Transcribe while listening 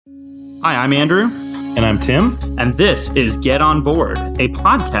Hi, I'm Andrew. And I'm Tim. And this is Get On Board, a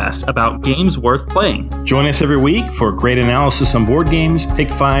podcast about games worth playing. Join us every week for great analysis on board games,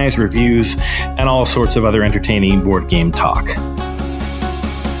 pick fives, reviews, and all sorts of other entertaining board game talk.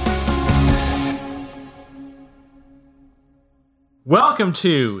 Welcome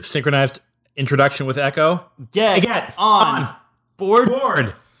to Synchronized Introduction with Echo. Get on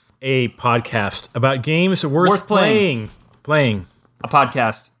board. A podcast about games worth playing. A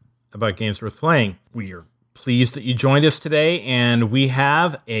podcast about games worth playing. We are pleased that you joined us today, and we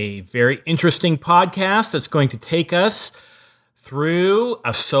have a very interesting podcast that's going to take us through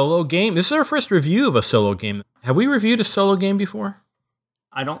a solo game. This is our first review of a solo game. Have we reviewed a solo game before?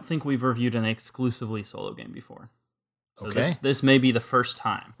 I don't think we've reviewed an exclusively solo game before. So Okay. This may be the first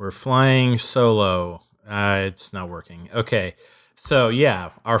time. We're flying solo. It's not working. Okay. So, yeah,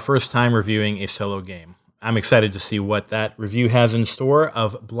 our first time reviewing a solo game. I'm excited to see what that review has in store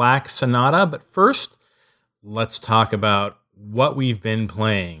of Black Sonata. But first, let's talk about what we've been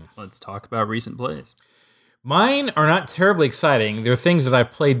playing. Let's talk about recent plays. Mine are not terribly exciting. They're things that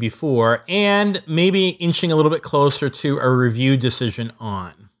I've played before and maybe inching a little bit closer to a review decision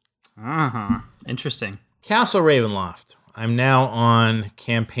on. Interesting. Castle Ravenloft. I'm now on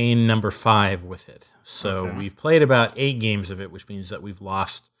campaign number 5 with it. So We've played about 8 games of it, which means that we've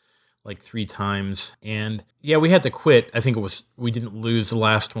lost like 3 times. And yeah, we had to quit. I think we didn't lose the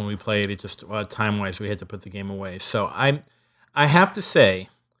last one we played. It just, time-wise, we had to put the game away. So I have to say,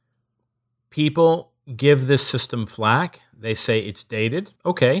 people give this system flack. They say it's dated.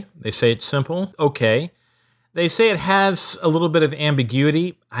 Okay. They say it's simple. Okay. They say it has a little bit of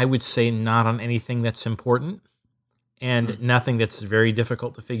ambiguity. I would say not on anything that's important and nothing that's very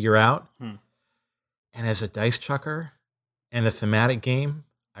difficult to figure out. And as a dice chucker and a thematic game,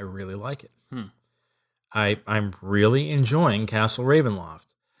 I really like it. I'm really enjoying Castle Ravenloft.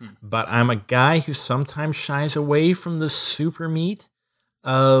 But I'm a guy who sometimes shies away from the super meat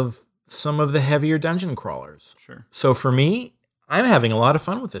of some of the heavier dungeon crawlers. Sure. So for me, I'm having a lot of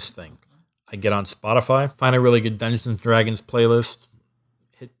fun with this thing. I get on Spotify, find a really good Dungeons & Dragons playlist,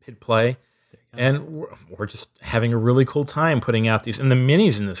 hit play, and we're just having a really cool time putting out these. And the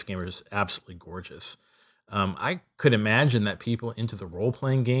minis in this game are just absolutely gorgeous. I could imagine that people into the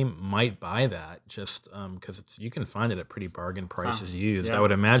role-playing game might buy that just because you can find it at pretty bargain prices used. Yeah. I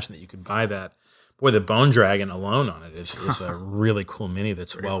would imagine that you could buy that. Boy, the Bone Dragon alone on it is a really cool mini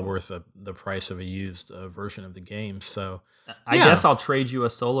that's worth the price of a used version of the game. So I guess I'll trade you a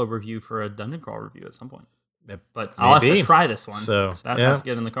solo review for a dungeon crawl review at some point. But I'll have to try this one. So that has to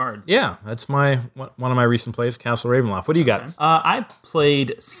get in the cards. Yeah, that's one of my recent plays, Castle Ravenloft. What do you got? I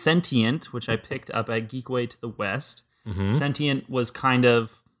played Sentient, which I picked up at Geekway to the West. Sentient was it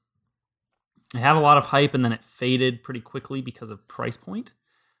had a lot of hype and then it faded pretty quickly because of price point.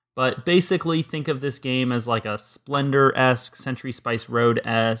 But basically, think of this game as like a Splendor-esque, Century Spice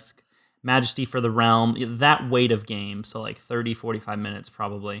Road-esque, Majesty for the Realm, that weight of game. So like 30, 45 minutes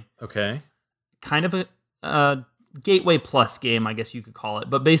probably. Okay. Kind of a Gateway Plus game, I guess you could call it.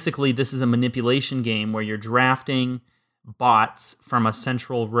 But basically, this is a manipulation game where you're drafting bots from a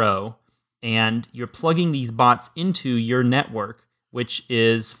central row, and you're plugging these bots into your network, which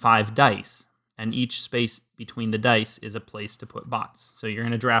is 5 dice. And each space between the dice is a place to put bots. So you're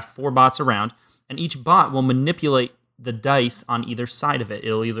going to draft 4 bots around, and each bot will manipulate the dice on either side of it.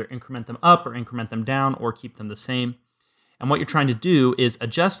 It'll either increment them up or increment them down or keep them the same. And what you're trying to do is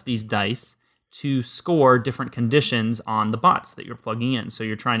adjust these dice to score different conditions on the bots that you're plugging in. So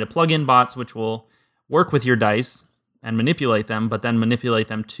you're trying to plug in bots which will work with your dice and manipulate them, but then manipulate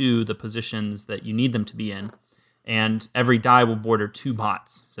them to the positions that you need them to be in. And every die will border 2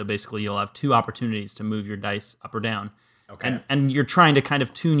 bots. So basically you'll have 2 opportunities to move your dice up or down. Okay. And you're trying to kind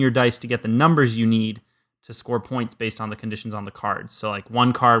of tune your dice to get the numbers you need to score points based on the conditions on the cards. So like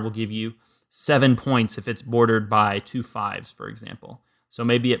one card will give you 7 points if it's bordered by 2 5s, for example. So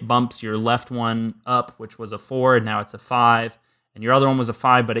maybe it bumps your left one up, which was a 4, and now it's a 5. And your other one was a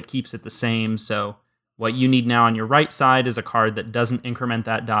 5, but it keeps it the same. So what you need now on your right side is a card that doesn't increment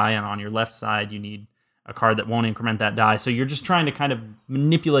that die, and on your left side you need a card that won't increment that die. So you're just trying to kind of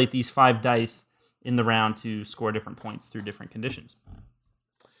manipulate these 5 dice in the round to score different points through different conditions.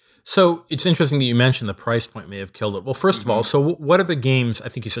 So it's interesting that you mentioned the price point may have killed it. Well, first of all, so what are the games? I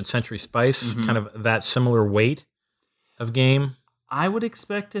think you said Century Spice, kind of that similar weight of game. I would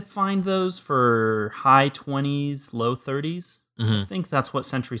expect to find those for high 20s, low 30s. I think that's what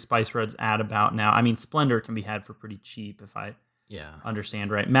Century Spice Road's at about now. I mean, Splendor can be had for pretty cheap if I understand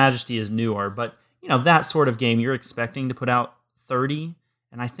right. Majesty is newer, but that sort of game you're expecting to put out 30,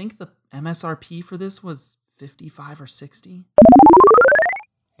 and I think the MSRP for this was 55 or 60.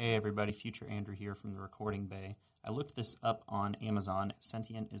 Hey everybody, Future Andrew here from the Recording Bay. I looked this up on Amazon.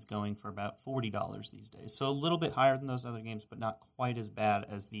 Sentient is going for about $40 these days, so a little bit higher than those other games, but not quite as bad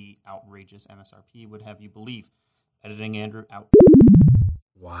as the outrageous MSRP would have you believe. Editing Andrew out.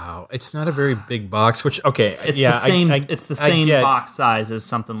 Wow, it's not a very big box. Which It's the same. It's the same box size as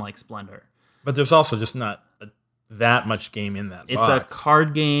something like Splendor, but there's also just not that much game in that. It's box. a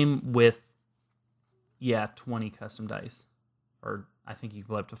card game with 20 custom dice, or I think you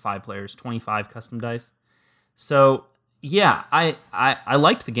can go up to 5 players, 25 custom dice. So, yeah, I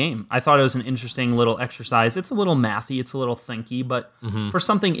liked the game. I thought it was an interesting little exercise. It's a little mathy, it's a little thinky, but for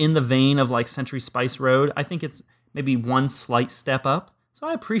something in the vein of like Century Spice Road, I think it's maybe one slight step up. So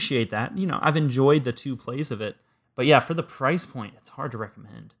I appreciate that. I've enjoyed the 2 plays of it. But yeah, for the price point, it's hard to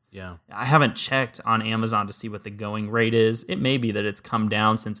recommend. Yeah. I haven't checked on Amazon to see what the going rate is. It may be that it's come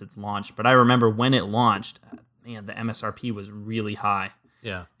down since it's launched, but I remember when it launched, man, the MSRP was really high.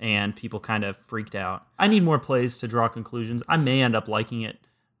 Yeah. And people kind of freaked out. I need more plays to draw conclusions. I may end up liking it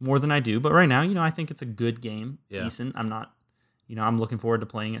more than I do, but right now, I think it's a good game. Yeah. Decent. I'm not, I'm looking forward to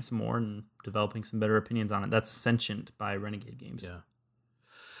playing it some more and developing some better opinions on it. That's Sentient by Renegade Games. Yeah.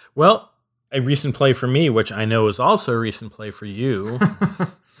 Well, a recent play for me, which I know is also a recent play for you,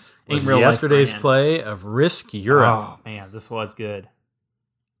 was yesterday's play of Risk Europe. Oh, man, this was good.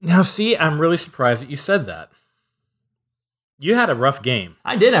 Now, see, I'm really surprised that you said that. You had a rough game.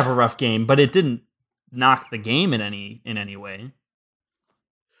 I did have a rough game, but it didn't knock the game in any way.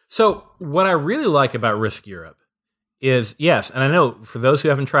 So, what I really like about Risk Europe is, yes, and I know for those who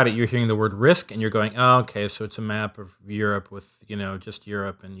haven't tried it, you're hearing the word Risk and you're going, oh, okay, so it's a map of Europe with, just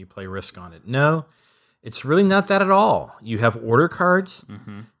Europe and you play Risk on it. No, it's really not that at all. You have order cards.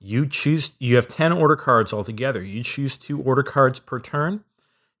 Mm-hmm. You have 10 order cards altogether. You choose 2 order cards per turn.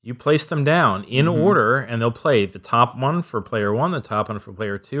 You place them down in order, and they'll play the top one for player 1, the top one for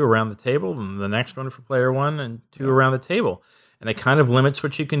player 2 around the table, and the next one for player 1 and 2 around the table. And it kind of limits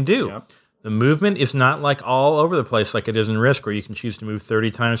what you can do. Yep. The movement is not like all over the place like it is in Risk, where you can choose to move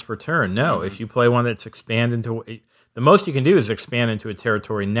 30 times per turn. No, if you play one that's expand into... The most you can do is expand into a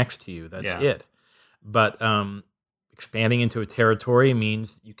territory next to you. That's it. But expanding into a territory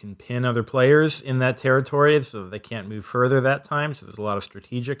means you can pin other players in that territory so that they can't move further that time. So there's a lot of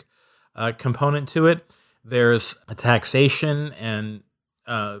strategic component to it. There's a taxation and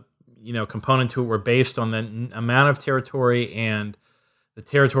component to it where based on the amount of territory and the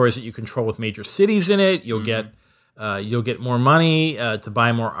territories that you control with major cities in it, you'll get more money to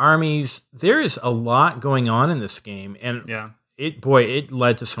buy more armies. There is a lot going on in this game, and it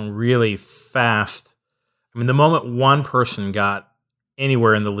led to some really fast. I mean, the moment one person got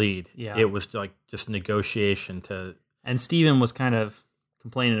anywhere in the lead, it was like just negotiation to. And Steven was kind of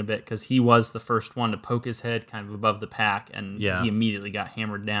complaining a bit because he was the first one to poke his head kind of above the pack, and he immediately got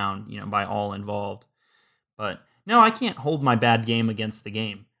hammered down, by all involved. But no, I can't hold my bad game against the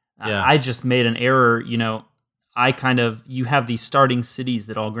game. I just made an error. You have these starting cities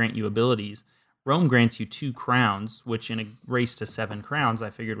that all grant you abilities. Rome grants you 2 crowns, which in a race to 7 crowns, I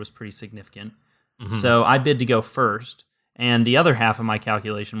figured was pretty significant. Mm-hmm. So I bid to go first. And the other half of my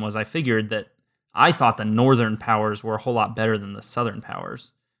calculation was I figured that I thought the northern powers were a whole lot better than the southern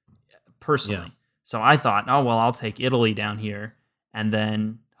powers, personally. Yeah. So I thought, I'll take Italy down here. And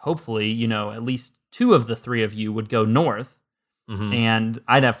then hopefully, at least 2 of the 3 of you would go north. Mm-hmm. And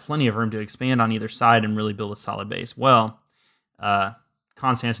I'd have plenty of room to expand on either side and really build a solid base. Well,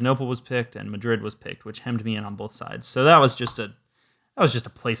 Constantinople was picked and Madrid was picked, which hemmed me in on both sides. So that was just a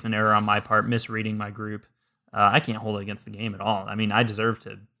placement error on my part, misreading my group. I can't hold it against the game at all. I mean, I deserve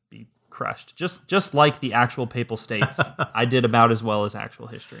to be crushed. Just like the actual Papal States, I did about as well as actual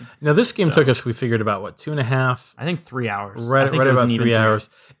history. Now, this game took us, we figured, about, 2.5? I think 3 hours. Right about 3 hours.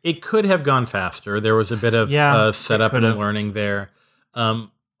 It could have gone faster. There was a bit of setup and learning there.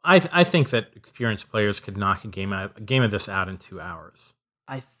 I think that experienced players could knock a game of this out in 2 hours.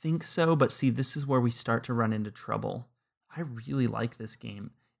 I think so, but see, this is where we start to run into trouble. I really like this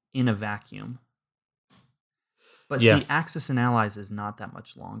game in a vacuum. But see, Axis and Allies is not that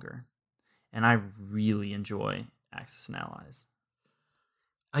much longer. And I really enjoy Axis and Allies.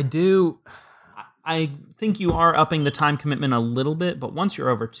 I do. I think you are upping the time commitment a little bit, but once you're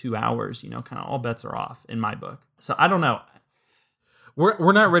over 2 hours, kind of all bets are off in my book. So I don't know.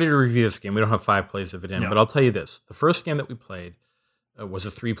 We're not ready to review this game. We don't have 5 plays of it in, but I'll tell you this. The first game that we played was a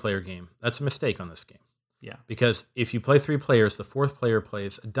 3-player game. That's a mistake on this game. Yeah. Because if you play 3 players, the 4th player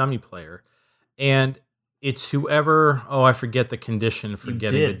plays a dummy player. And it's whoever, I forget the condition for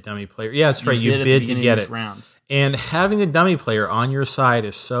getting the dummy player. Yeah, that's right. You bid to get it. Round. And having a dummy player on your side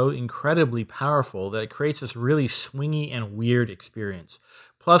is so incredibly powerful that it creates this really swingy and weird experience.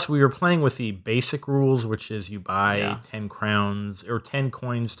 Plus, we were playing with the basic rules, which is you buy Yeah. 10 crowns or 10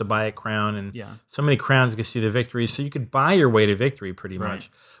 coins to buy a crown, and Yeah. so many crowns gets you the victory. So you could buy your way to victory pretty Right.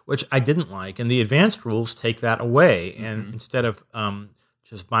 much, which I didn't like. And the advanced rules take that away. And instead of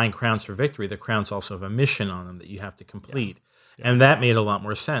just buying crowns for victory, the crowns also have a mission on them that you have to complete. And that made a lot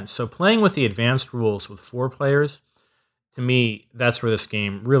more sense. So playing with the advanced rules with 4 players, to me, that's where this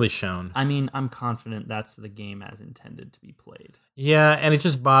game really shone. I mean, I'm confident that's the game as intended to be played. Yeah, and it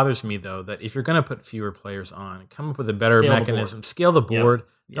just bothers me, though, that if you're going to put fewer players on, come up with a better Scale the mechanism. Scale the board.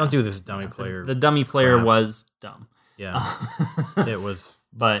 Yep. Don't Yeah. do this dummy player. The dummy player crap. was dumb. Yeah, it was.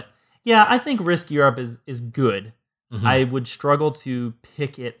 But yeah, I think Risk Europe is good. Mhm. I would struggle to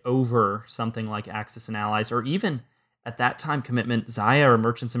pick it over something like Axis and Allies, or even at that time commitment Zaya or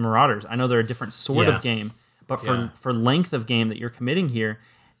Merchants and Marauders. I know they're a different sort Yeah. of game, but Yeah. for length of game that you're committing here,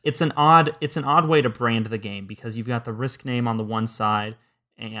 it's an odd way to brand the game, because you've got the Risk name on the one side,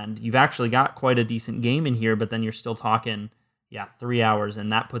 and you've actually got quite a decent game in here, but then you're still talking 3 hours,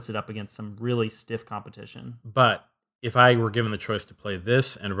 and that puts it up against some really stiff competition. But if I were given the choice to play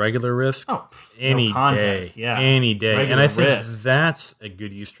this and regular Risk, Oh, any no contest. day, Yeah. any day. And Regular I think Risk. that's a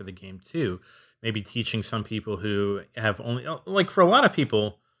good use for the game too. Maybe teaching some people who have only, like for a lot of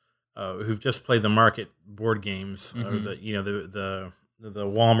people who've just played the market board games, or the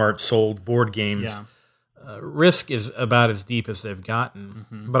Walmart sold board games. Yeah. Risk is about as deep as they've gotten,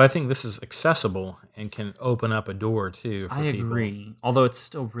 but I think this is accessible and can open up a door too for I people. agree. Although it's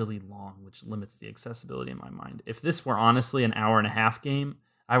still really long, which limits the accessibility in my mind. If this were honestly an hour and a half game,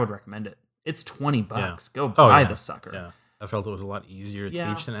 I would recommend it. It's $20. Go buy the sucker. Yeah, I felt it was a lot easier to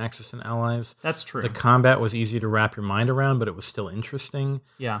Yeah. teach than Axis and Allies. That's true. The combat was easy to wrap your mind around, but it was still interesting.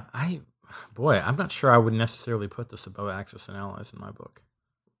 Yeah. I'm not sure I would necessarily put this above Axis and Allies in my book.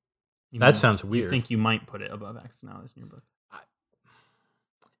 That sounds weird. You think you might put it above Axis and Allies in your book?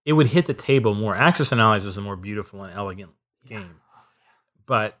 It would hit the table more. Axis and Allies is a more beautiful and elegant game.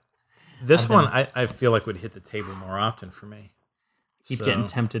 But this one, I feel like would hit the table more often for me. Keep So- getting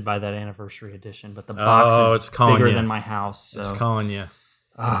tempted by that anniversary edition, but the box is it's calling bigger you. than my house. So. It's calling you.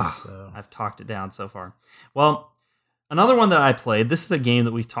 Ah, I've talked it down so far. Well, another one that I played, this is a game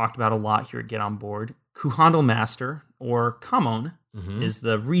that we've talked about a lot here at Get On Board. Kuhandel Master, or Kamon, is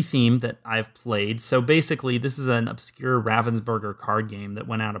the retheme that I've played. So basically, this is an obscure Ravensburger card game that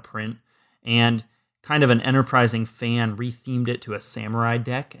went out of print, and kind of an enterprising fan rethemed it to a samurai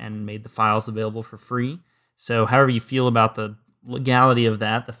deck and made the files available for free. So however you feel about the legality of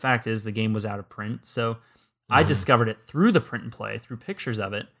that, the fact is the game was out of print. So I discovered it through the print and play, through pictures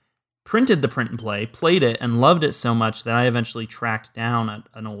of it, printed the print and play, played it, and loved it so much that I eventually tracked down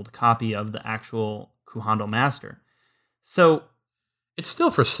an old copy of the actual Kuhandel Master. So It's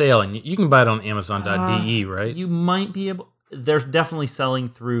still for sale, and you can buy it on Amazon.de, right? you might be able... They're definitely selling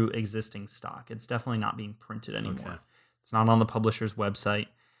through existing stock. It's definitely not being printed anymore. Okay. It's not on the publisher's website.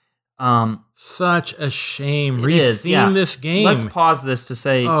 Such a shame. It is, yeah. Retheme this game. Let's pause this to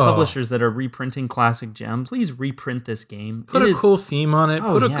say, Oh. publishers that are reprinting classic gems, please reprint this game. Put It a is- cool theme on it.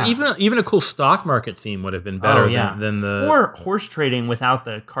 Oh, Put yeah. even a cool stock market theme would have been better than the... or horse trading without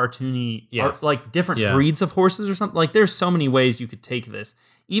the cartoony, Yeah. like different Yeah. breeds of horses or something. Like there's so many ways you could take this.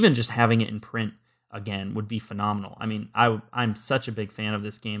 Even just having it in print again would be phenomenal. I mean, I'm such a big fan of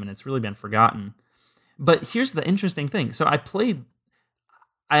this game, and it's really been forgotten. But here's the interesting thing. So I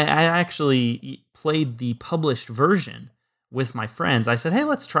actually played the published version with my friends. I said, hey,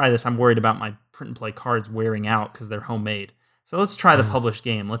 let's try this. I'm worried about my print and play cards wearing out because they're homemade. So let's try the published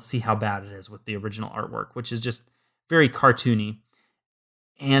game. Let's see how bad it is with the original artwork, which is just very cartoony.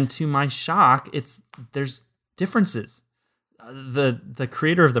 And to my shock, there's differences. The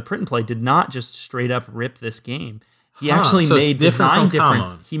creator of the print and play did not just straight up rip this game. He actually so it's made different design from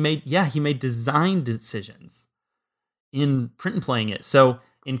difference. Kamon. He made design decisions in print and playing it. So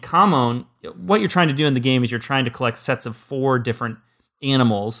in Kamon, what you're trying to do in the game is you're trying to collect sets of 4 different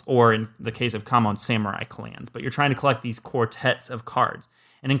animals, or in the case of Kamon, samurai clans. But you're trying to collect these quartets of cards.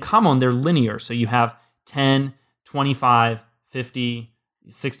 And in Kamon, they're linear. So you have 10, 25, 50,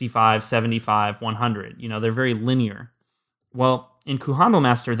 65, 75, 100. You know, they're very linear. Well, in Kuhandel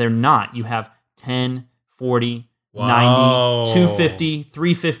Master, they're not. You have 10, 40, Wow. 90, 250,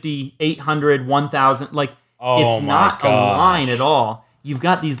 350, 800, 1,000. Like, Oh it's my not a gosh. line at all. You've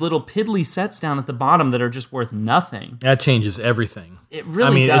got these little piddly sets down at the bottom that are just worth nothing. That changes everything. It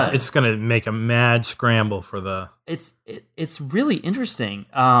really I mean, does. it's going to make a mad scramble for the... It's really interesting.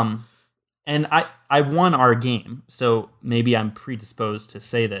 And I won our game, so maybe I'm predisposed to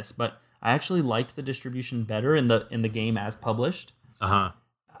say this, but I actually liked the distribution better in the game as published. Uh-huh.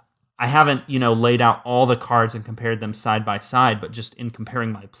 I haven't, laid out all the cards and compared them side by side, but just in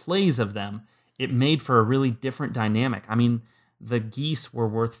comparing my plays of them, it made for a really different dynamic. I mean, the geese were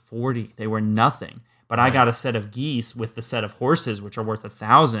worth 40. They were nothing. But I got a set of geese with the set of horses, which are worth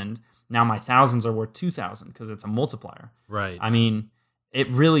 1,000. Now my thousands are worth 2,000 because it's a multiplier. Right. I mean, it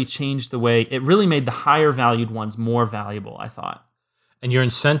really changed the way, it really made the higher valued ones more valuable, I thought. And you're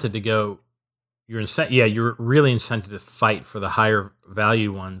incented to go, you're really incented to fight for the higher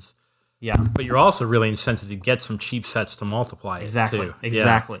value ones. Yeah. But you're also really incented to get some cheap sets to multiply it too.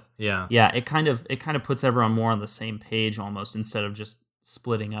 Exactly. Yeah. Yeah, it kind of puts everyone more on the same page almost, instead of just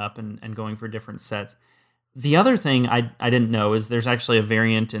splitting up and going for different sets. The other thing I didn't know is there's actually a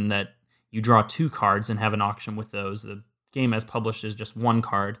variant in that you draw 2 cards and have an auction with those. The game as published is just 1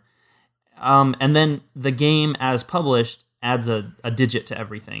 card. And then the game as published adds a digit to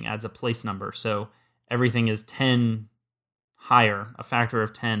everything, adds a place number. So everything is 10 higher, a factor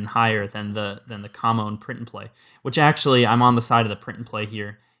of 10 higher than the common print and play, which actually I'm on the side of the print and play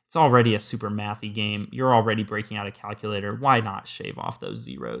here. It's already a super mathy game. You're already breaking out a calculator. Why not shave off those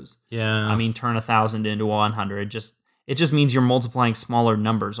zeros? Yeah. I mean, turn 1,000 into 100. It just means you're multiplying smaller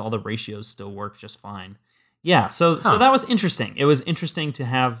numbers. All the ratios still work just fine. Yeah. So that was interesting. It was interesting to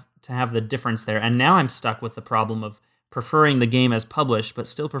have the difference there. And now I'm stuck with the problem of preferring the game as published, but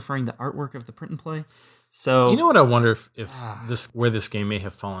still preferring the artwork of the print and play. So you know what I wonder if where this game may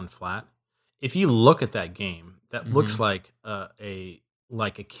have fallen flat? If you look at that game, that looks like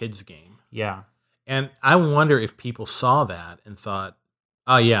a kid's game. Yeah. And I wonder if people saw that and thought,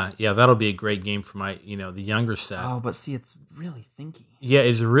 oh yeah, that'll be a great game for my, the younger set. Oh, but see, it's really thinky. Yeah,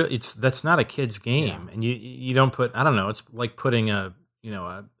 that's not a kid's game. Yeah. And you don't put, I don't know, it's like putting a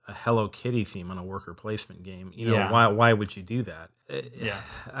Hello Kitty theme on a worker placement game. Why would you do that? Yeah.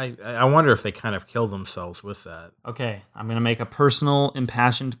 I wonder if they kind of kill themselves with that. Okay, I'm going to make a personal,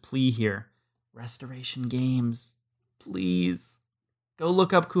 impassioned plea here. Restoration Games, please. Go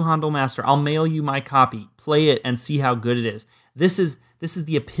look up Kuhandel Master. I'll mail you my copy. Play it and see how good it is. This is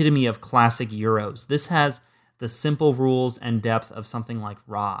the epitome of classic Euros. This has the simple rules and depth of something like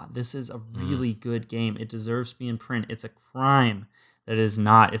Ra. This is a really good game. It deserves to be in print. It's a crime that it is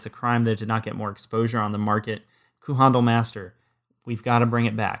not. It's a crime that it did not get more exposure on the market. Kuhandel Master. We've got to bring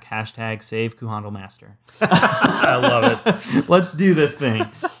it back. # save Kuhandel Master. I love it. Let's do this thing.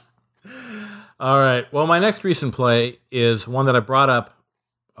 All right. Well, my next recent play is one that I brought up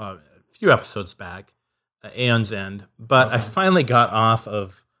a few episodes back, Aeon's End, but I finally got off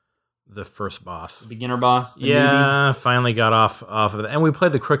of the first boss. The beginner boss? Newbie? Finally got off of it. And we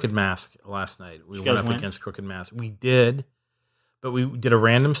played the Crooked Mask last night. We went up against Crooked Mask. We did, but we did a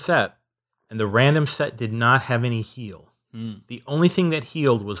random set, and the random set did not have any heal. The only thing that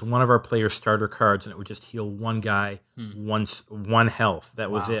healed was one of our players' starter cards, and it would just heal one guy one health. That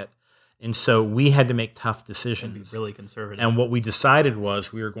was it. And so we had to make tough decisions. That'd be really conservative. And what we decided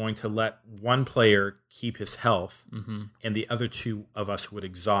was we were going to let one player keep his health, and the other 2 of us would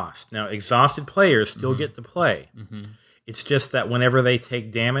exhaust. Now, exhausted players still get to play. It's just that whenever they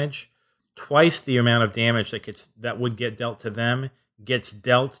take damage, twice the amount of damage that would get dealt to them gets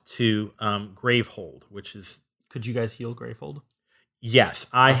dealt to Gravehold, which is... Could you guys heal Gravehold? Yes,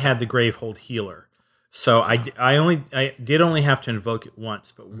 I had the Gravehold healer. So I did only have to invoke it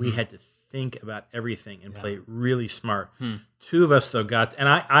once, but we had to think about everything and play it really smart. 2 of us, though, got... And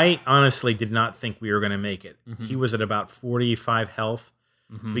I honestly did not think we were going to make it. He was at about 45 health.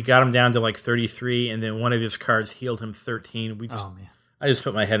 We got him down to like 33, and then one of his cards healed him 13. I just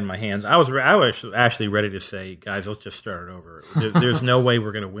put my head in my hands. I was actually ready to say, guys, let's just start it over. There's no way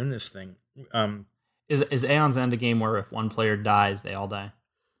we're going to win this thing. Is Aeon's End a game where if one player dies, they all die?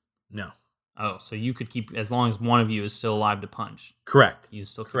 No. Oh, so you could keep, as long as one of you is still alive to punch. Correct. You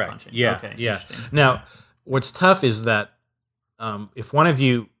still keep Correct. punching. Yeah. Okay. Yeah. Now, what's tough is that if one of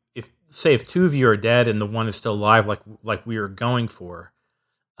you, if 2 of you are dead and the one is still alive, like we were going for,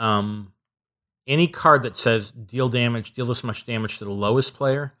 any card that says deal this much damage to the lowest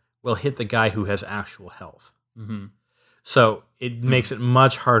player will hit the guy who has actual health. So it makes it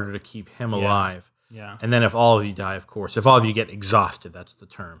much harder to keep him alive. Yeah. And then if all of you die, of course, if all of you get exhausted, that's the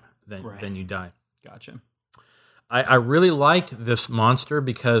term, then you die. Gotcha. I really liked this monster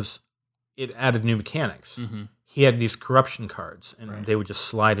because it added new mechanics. He had these corruption cards, and they would just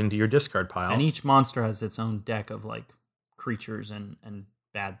slide into your discard pile. And each monster has its own deck of like creatures and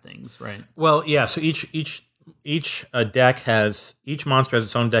bad things, right? Well, yeah. So each monster has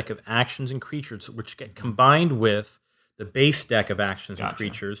its own deck of actions and creatures, which get combined with the base deck of actions and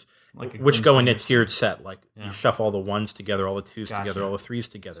creatures, which go in a tiered set. Like you shuffle all the 1s together, all the 2s together, all the 3s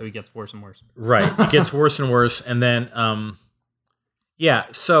together. So it gets worse and worse. Right. It gets worse and worse. And then,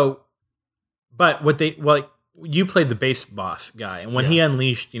 so But you played the base boss guy, and when he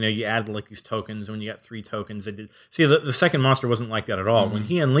unleashed, you added like these tokens. When you got 3 tokens, the second monster wasn't like that at all. When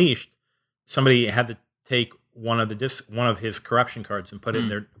he unleashed, somebody had to take one of his corruption cards and put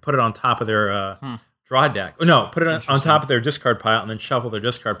it on top of their draw deck. No, put it on top of their discard pile and then shuffle their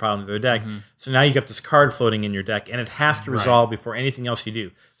discard pile into their deck. So now you got this card floating in your deck, and it has to resolve before anything else you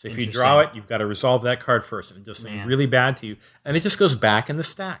do. So if you draw it, you've got to resolve that card first, and it does something really bad to you, and it just goes back in the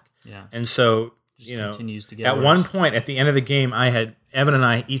stack. Yeah, and so continues to get at worse. one point at the end of the game, Evan and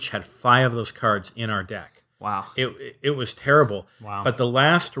I each had 5 of those cards in our deck. Wow. It was terrible. Wow. But the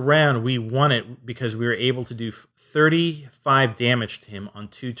last round, we won it because we were able to do 35 damage to him on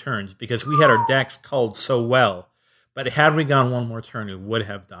 2 turns because we had our decks culled so well. But had we gone one more turn, we would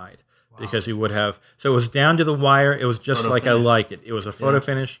have died because he would have. So it was down to the wire. It was just photo finish. I liked it. It was a photo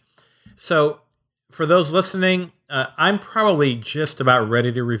finish. So for those listening, I'm probably just about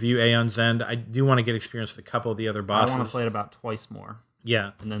ready to review Aeon's End. I do want to get experience with a couple of the other bosses. I want to play it about twice more.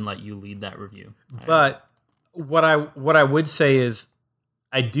 Yeah. And then let you lead that review. But what I would say is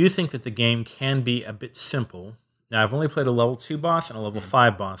I do think that the game can be a bit simple. Now, I've only played a level 2 boss and a level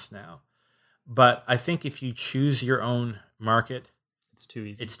 5 boss now. But I think if you choose your own market, it's too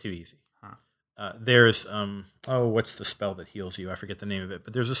easy. Huh. There's, what's the spell that heals you? I forget the name of it.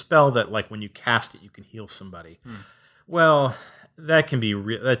 But there's a spell that, like, when you cast it, you can heal somebody. Well, that can be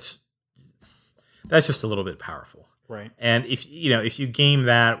that's just a little bit powerful. Right. And if you game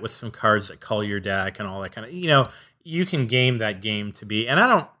that with some cards that call your deck and all that kind of, you can game that game to be. And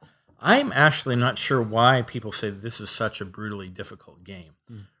I'm actually not sure why people say this is such a brutally difficult game.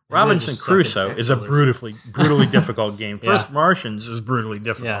 Robinson Crusoe is a brutally difficult game. First Martians is brutally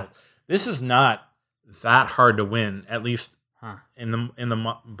difficult. Yeah. This is not that hard to win, at least in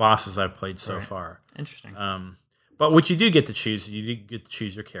the bosses I've played so far. Interesting. But what you do get to choose,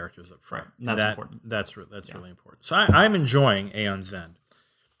 your characters up front. Right. That's important. That's really important. So I'm enjoying Aeon's End.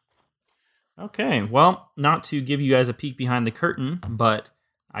 Okay, well, not to give you guys a peek behind the curtain, but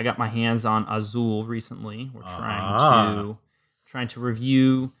I got my hands on Azul recently. We're trying to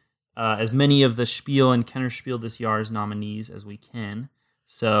review as many of the Spiel and Kennerspiel des Jahres nominees as we can.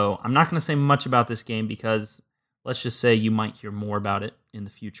 So I'm not going to say much about this game because let's just say you might hear more about it in the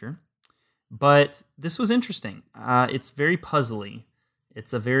future. But this was interesting. It's very puzzly.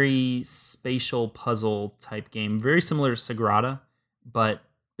 It's a very spatial puzzle type game, very similar to Sagrada, but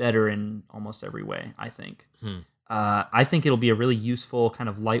better in almost every way, I think. I think it'll be a really useful kind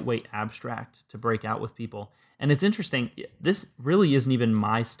of lightweight abstract to break out with people. And it's interesting. This really isn't even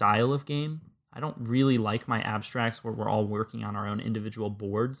my style of game. I don't really like my abstracts where we're all working on our own individual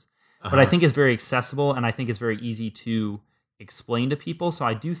boards. But I think it's very accessible, and I think it's very easy to explain to people, so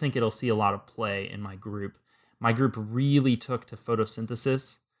I do think it'll see a lot of play in my group. My group really took to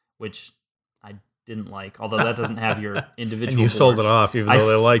photosynthesis, which I didn't like, although that doesn't have your individual and you boards. sold it off, even though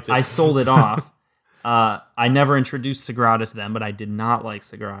they liked it. I sold it off. I never introduced Sagrada to them, but I did not like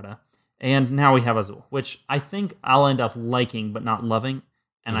Sagrada. And now we have Azul, which I think I'll end up liking but not loving,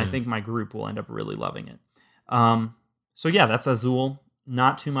 and I think my group will end up really loving it. So yeah, that's Azul.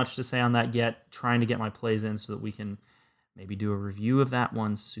 Not too much to say on that yet. Trying to get my plays in so that we can maybe do a review of that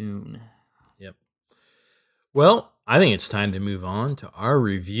one soon. Yep. Well, I think it's time to move on to our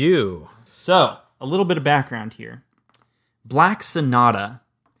review. So, a little bit of background here. Black Sonata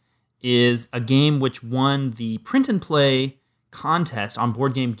is a game which won the print and play contest on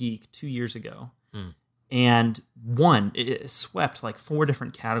Board Game Geek 2 years ago. And won. It swept like 4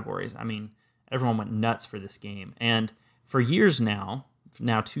 different categories. I mean, everyone went nuts for this game. And for years now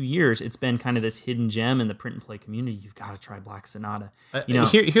 2 years, it's been kind of this hidden gem in the print and play community. You've got to try Black Sonata.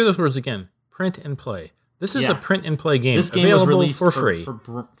 Hear those words again. Print and play. This is a print and play game. This game available was released for free.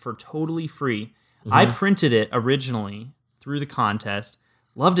 For totally free. I printed it originally through the contest.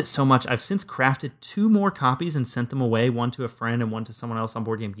 Loved it so much. I've since crafted 2 more copies and sent them away, one to a friend and one to someone else on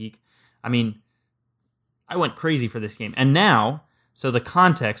Board Game Geek. I mean, I went crazy for this game. And now, so the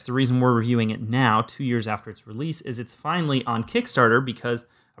context, the reason we're reviewing it now, 2 years after its release, is it's finally on Kickstarter because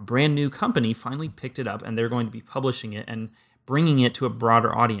a brand new company finally picked it up and they're going to be publishing it and bringing it to a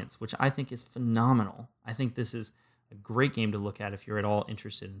broader audience, which I think is phenomenal. I think this is a great game to look at if you're at all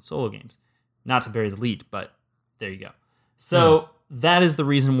interested in solo games. Not to bury the lead, but there you go. So that is the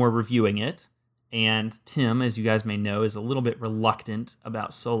reason we're reviewing it. And Tim, as you guys may know, is a little bit reluctant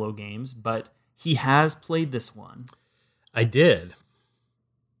about solo games, but he has played this one. I did.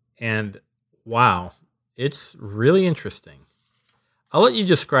 And wow, it's really interesting. I'll let you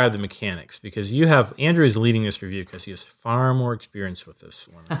describe the mechanics because Andrew is leading this review because he has far more experience with this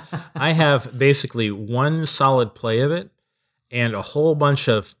one. I have basically one solid play of it and a whole bunch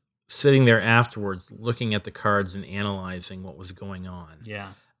of sitting there afterwards, looking at the cards and analyzing what was going on. Yeah.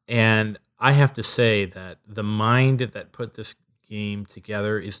 And I have to say that the mind that put this game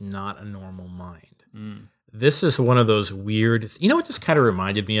together is not a normal mind. This is one of those weird, you know what this kind of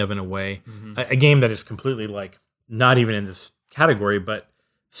reminded me of in a way? A game that is completely like, not even in this category, but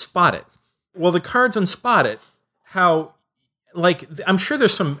Spot It. Well, the cards on Spot It, how, like, I'm sure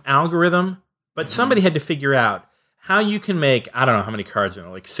there's some algorithm, but somebody had to figure out how you can make, I don't know how many cards there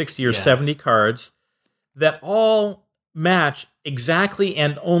are, like 60 or 70 cards that all match exactly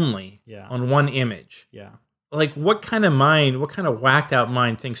and only on one image. Yeah. Like, what kind of whacked out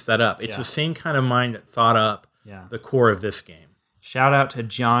mind thinks that up? It's the same kind of mind that thought up the core of this game. Shout out to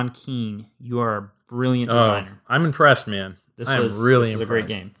John Keane. You are a brilliant designer. I'm impressed, man. This was a great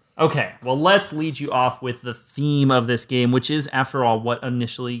game. Okay, well, let's lead you off with the theme of this game, which is, after all, what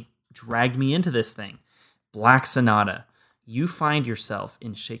initially dragged me into this thing. Black Sonata. You find yourself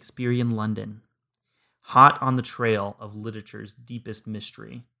in Shakespearean London, hot on the trail of literature's deepest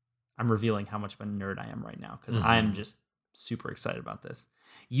mystery. I'm revealing how much of a nerd I am right now, because I am just super excited about this.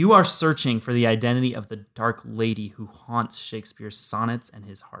 You are searching for the identity of the dark lady who haunts Shakespeare's sonnets and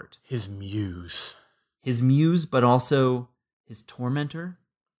his heart. His muse. His muse, but also his tormentor,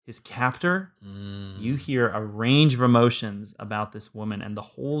 his captor. You hear a range of emotions about this woman and the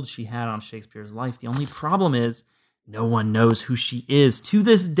hold she had on Shakespeare's life. The only problem is no one knows who she is. To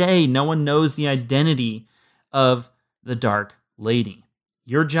this day, no one knows the identity of the dark lady.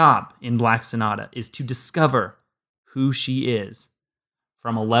 Your job in Black Sonata is to discover who she is.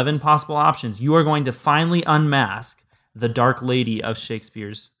 From 11 possible options, you are going to finally unmask the dark lady of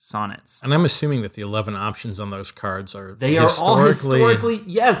Shakespeare's sonnets. And I'm assuming that the 11 options on those cards are all historically,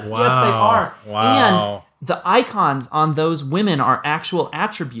 yes, they are. Wow. And the icons on those women are actual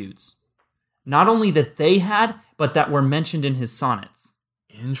attributes, not only that they had, but that were mentioned in his sonnets.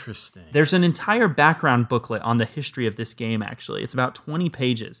 Interesting. There's an entire background booklet on the history of this game, actually. It's about 20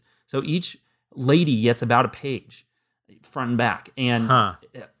 pages. So each lady gets about a page, front and back. And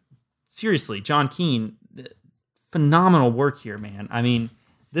seriously, John Keane, phenomenal work here, man. I mean,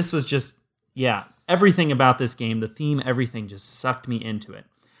 this was just, everything about this game, the theme, everything just sucked me into it.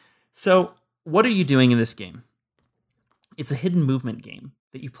 So what are you doing in this game? It's a hidden movement game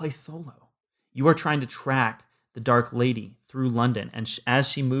that you play solo. You are trying to track the Dark Lady through London. And as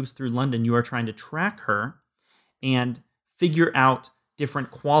she moves through London, you are trying to track her and figure out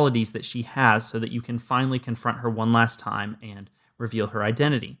different qualities that she has so that you can finally confront her one last time and reveal her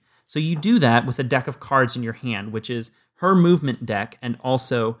identity. So you do that with a deck of cards in your hand, which is her movement deck and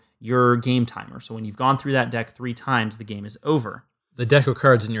also your game timer. So when you've gone through that deck 3 times, the game is over. The deck of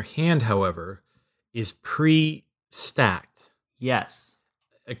cards in your hand, however, is pre-stacked. Yes.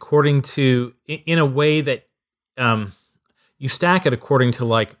 According to, in a way that you stack it according to,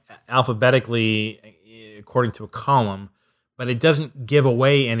 like, alphabetically, according to a column, but it doesn't give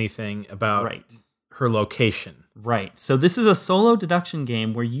away anything about her location. Right. So this is a solo deduction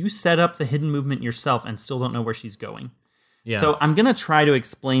game where you set up the hidden movement yourself and still don't know where she's going. Yeah. So I'm going to try to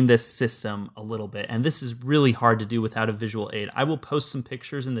explain this system a little bit, and this is really hard to do without a visual aid. I will post some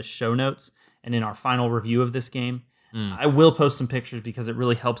pictures in the show notes and in our final review of this game. I will post some pictures because it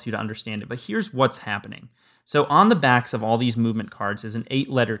really helps you to understand it. But here's what's happening. So on the backs of all these movement cards is an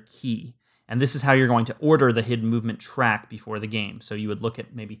 8-letter key, and this is how you're going to order the hidden movement track before the game. So you would look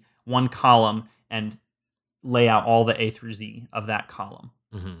at maybe one column and lay out all the A through Z of that column.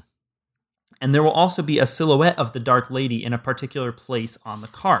 Mm-hmm. And there will also be a silhouette of the Dark Lady in a particular place on the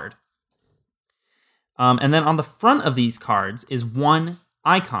card. And then on the front of these cards is one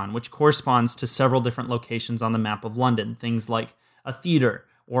icon, which corresponds to several different locations on the map of London. Things like a theater,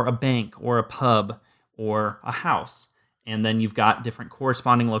 or a bank, or a pub, or a house. And then you've got different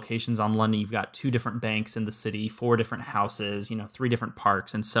corresponding locations on London. You've got 2 different banks in the city, 4 different houses, 3 different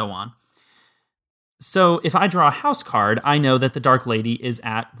parks, and so on. So if I draw a house card, I know that the Dark Lady is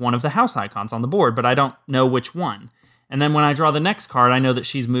at one of the house icons on the board, but I don't know which one. And then when I draw the next card, I know that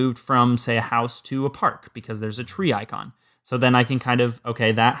she's moved from, say, a house to a park because there's a tree icon. So then I can kind of,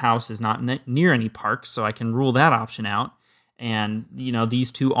 that house is not near any parks, so I can rule that option out. And,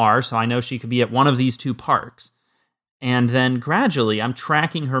 these 2 are, so I know she could be at one of these 2 parks. And then gradually, I'm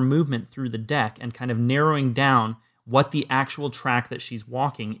tracking her movement through the deck and kind of narrowing down what the actual track that she's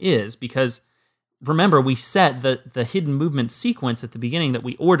walking is. Because, remember, we set the hidden movement sequence at the beginning that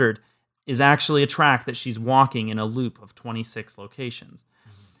we ordered is actually a track that she's walking in a loop of 26 locations.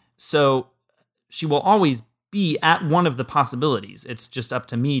 Mm-hmm. So she will always be at one of the possibilities. It's just up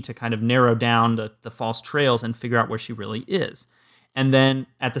to me to kind of narrow down the false trails and figure out where she really is. And then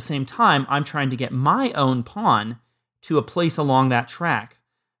at the same time, I'm trying to get my own pawn to a place along that track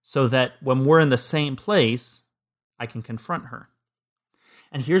so that when we're in the same place, I can confront her.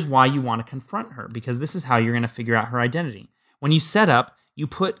 And here's why you want to confront her, because this is how you're going to figure out her identity. When you set up, you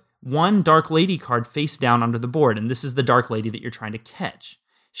put one Dark Lady card face down onto the board, and this is the Dark Lady that you're trying to catch.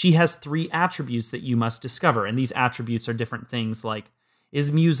 She has 3 attributes that you must discover, and these attributes are different things like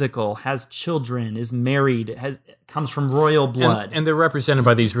is musical, has children, is married, comes from royal blood. And they're represented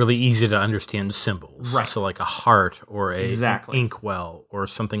by these really easy to understand symbols. Right. So like a heart or an Exactly. inkwell or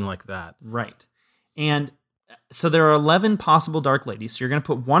something like that. Right. And so there are 11 possible Dark Ladies, so you're going to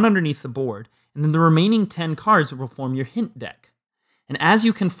put one underneath the board, and then the remaining 10 cards will form your hint deck. And as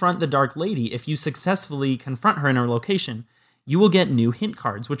you confront the Dark Lady, if you successfully confront her in her location, you will get new hint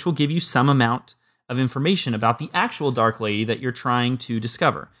cards, which will give you some amount of information about the actual Dark Lady that you're trying to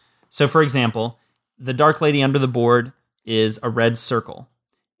discover. So, for example, the Dark Lady under the board is a red circle,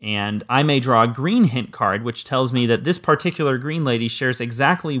 and I may draw a green hint card, which tells me that this particular green lady shares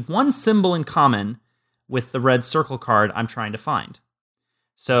exactly one symbol in common with the red circle card I'm trying to find.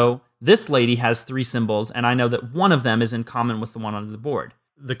 So, this lady has 3 symbols, and I know that one of them is in common with the one under the board.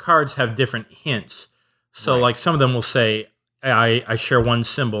 The cards have different hints. So Right. like some of them will say, I share one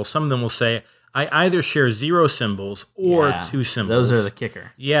symbol. Some of them will say, I either share 0 symbols or Yeah, 2 symbols. Those are the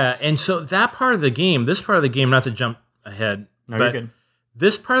kicker. Yeah, and so that part of the game, this part of the game, not to jump ahead, No, but you're good.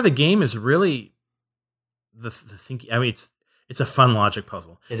 this part of the game is really the thinking. I mean, it's a fun logic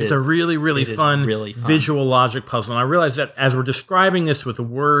puzzle. It's a really, really It is fun, really fun. visual logic puzzle. And I realize that as we're describing this with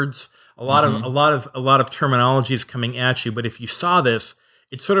words, a lot of terminology is coming at you. But if you saw this,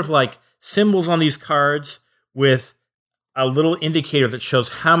 it's sort of like symbols on these cards with a little indicator that shows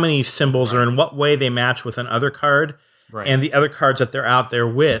how many symbols are in what way they match with another card. Right. And the other cards that they're out there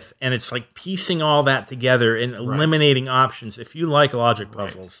with. And it's like piecing all that together and eliminating options. If you like logic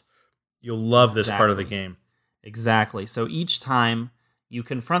puzzles, you'll love this part of the game. Exactly. So each time you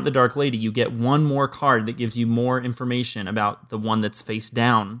confront the Dark Lady, you get one more card that gives you more information about the one that's face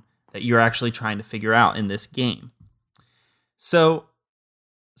down that you're actually trying to figure out in this game. So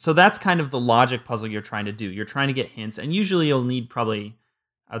that's kind of the logic puzzle you're trying to do. You're trying to get hints, and usually you'll need probably,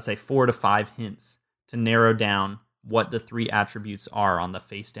 I would say, 4 to 5 hints to narrow down what the 3 attributes are on the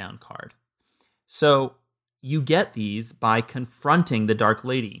face down card. So you get these by confronting the Dark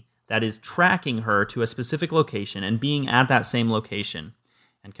Lady, that is tracking her to a specific location and being at that same location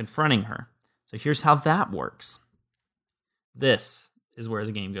and confronting her. So here's how that works. This is where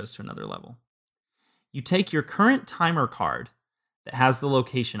the game goes to another level. You take your current timer card that has the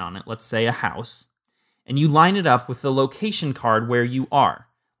location on it, let's say a house, and you line it up with the location card where you are,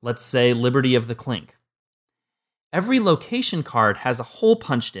 let's say Liberty of the Clink. Every location card has a hole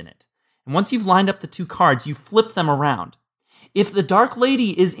punched in it, and once you've lined up the 2 cards, you flip them around. If the Dark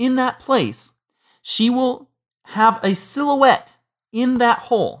Lady is in that place, she will have a silhouette in that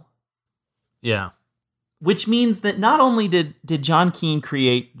hole. Yeah. Which means that not only did John Keane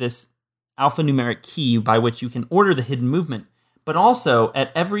create this alphanumeric key by which you can order the hidden movement, but also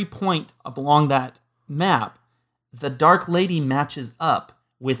at every point along that map, the Dark Lady matches up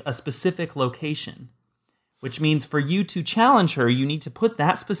with a specific location. Which means for you to challenge her, you need to put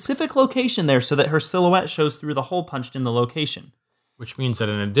that specific location there so that her silhouette shows through the hole punched in the location. Which means that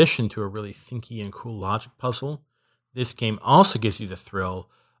in addition to a really thinky and cool logic puzzle, this game also gives you the thrill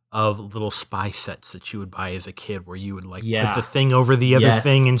of little spy sets that you would buy as a kid where you would put the thing over the other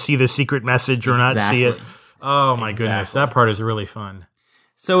thing and see the secret message or not see it. Oh my goodness, that part is really fun.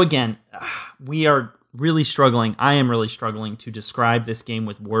 So again, we are really struggling. I am really struggling to describe this game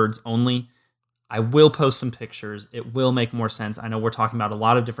with words only. I will post some pictures. It will make more sense. I know we're talking about a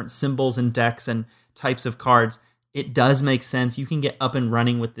lot of different symbols and decks and types of cards. It does make sense. You can get up and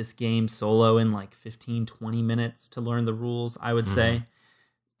running with this game solo in like 15, 20 minutes to learn the rules, I would say.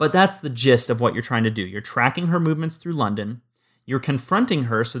 But that's the gist of what you're trying to do. You're tracking her movements through London. You're confronting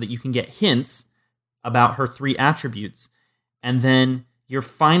her so that you can get hints about her 3 attributes. And then you're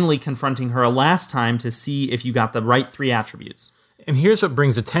finally confronting her a last time to see if you got the right 3 attributes. And here's what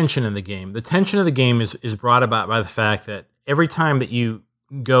brings the tension in the game. The tension of the game is brought about by the fact that every time that you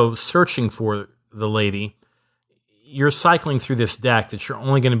go searching for the lady, you're cycling through this deck that you're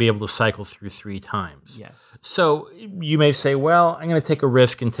only going to be able to cycle through 3 times. Yes. So you may say, well, I'm going to take a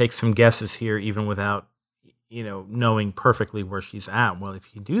risk and take some guesses here even without, knowing perfectly where she's at. Well,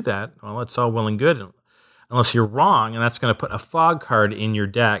 if you do that, well, it's all well and good unless you're wrong, and that's going to put a fog card in your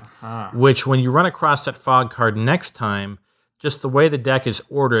deck, which when you run across that fog card next time, just the way the deck is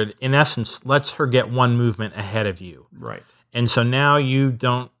ordered, in essence, lets her get 1 movement ahead of you. Right. And so now you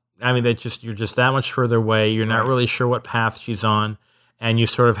don't, you're just that much further away. You're not really sure what path she's on, and you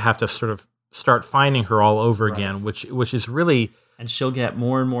sort of have to start finding her all over again, which is really And she'll get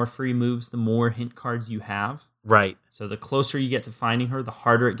more and more free moves the more hint cards you have. Right. So the closer you get to finding her, the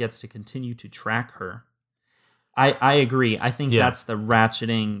harder it gets to continue to track her. I agree. I think that's the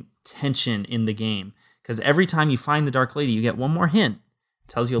ratcheting tension in the game. Because every time you find the Dark Lady, you get one more hint.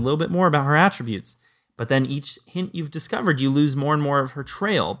 It tells you a little bit more about her attributes. But then each hint you've discovered, you lose more and more of her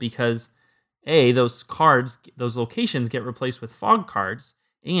trail because, A, those cards, those locations get replaced with fog cards,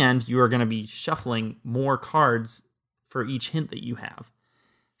 and you are going to be shuffling more cards for each hint that you have.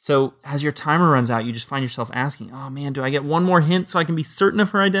 So as your timer runs out, you just find yourself asking, oh man, do I get one more hint so I can be certain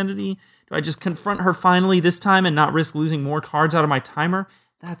of her identity? Do I just confront her finally this time and not risk losing more cards out of my timer?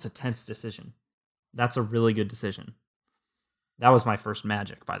 That's a tense decision. That's a really good decision. That was my first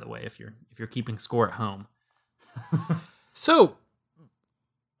magic, by the way, if you're keeping score at home. So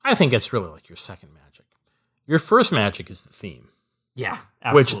I think it's really like your second magic. Your first magic is the theme. Yeah,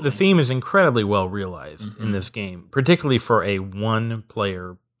 absolutely. Which the theme is incredibly well realized in this game, particularly for a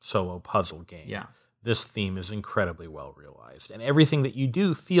one-player solo puzzle game. Yeah. This theme is incredibly well realized, and everything that you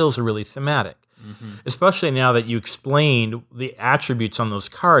do feels really thematic. Especially now that you explained the attributes on those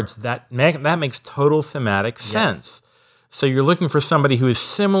cards, that makes total thematic sense. So you're looking for somebody who is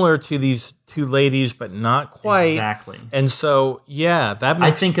similar to these two ladies, but not quite. Exactly. And so, yeah, that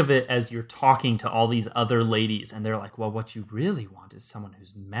makes... I think of it as you're talking to all these other ladies, and they're like, well, what you really want is someone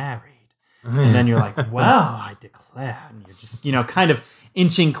who's married. And then you're like, well, I declare. And you're just, kind of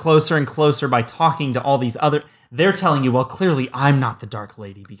inching closer and closer by talking to all these other... They're telling you, well, clearly I'm not the Dark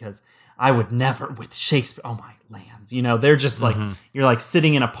Lady because I would never, with Shakespeare, oh my lands. They're just like, you're like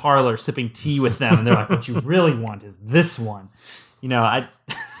sitting in a parlor sipping tea with them, and they're like, what you really want is this one. I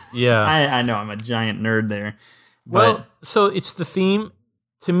know I'm a giant nerd there. Well, so it's the theme.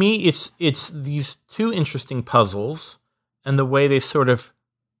 To me, it's these two interesting puzzles and the way they sort of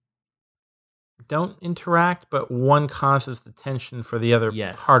don't interact, but one causes the tension for the other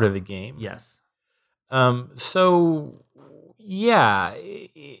part of the game. Yes. So, yeah,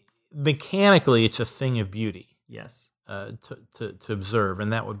 mechanically, it's a thing of beauty. Yes. To observe,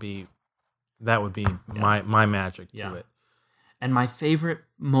 and that would be my magic to it. And my favorite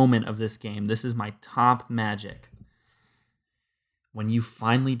moment of this game, this is my top magic. When you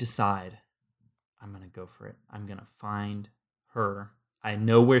finally decide, I'm going to go for it. I'm going to find her. I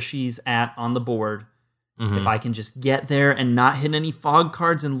know where she's at on the board. If I can just get there and not hit any fog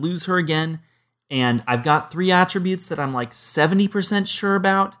cards and lose her again, and I've got 3 attributes that I'm like 70% sure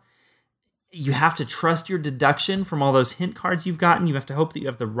about, you have to trust your deduction from all those hint cards you've gotten. You have to hope that you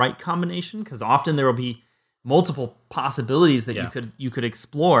have the right combination, because often there will be multiple possibilities that you could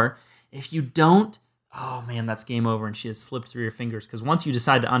explore. If you don't, oh man, that's game over, and she has slipped through your fingers. Because once you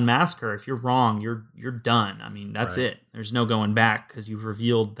decide to unmask her, if you're wrong, you're done. I mean, that's it. There's no going back because you've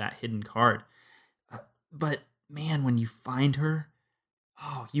revealed that hidden card. But man, when you find her,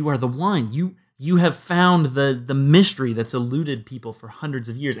 oh, you are the one. You have found the mystery that's eluded people for hundreds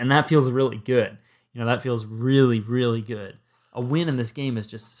of years, and that feels really good. That feels really, really good. A win in this game is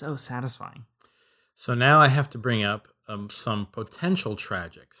just so satisfying. So now I have to bring up some potential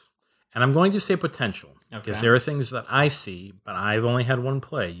tragics. And I'm going to say potential, because there are things that I see, but I've only had one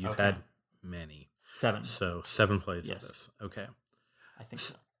play. You've had many. 7. So 7 plays of this. Okay. I think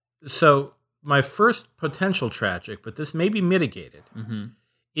so. So my first potential tragic, but this may be mitigated,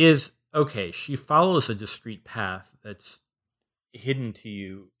 is, okay, she follows a discrete path that's hidden to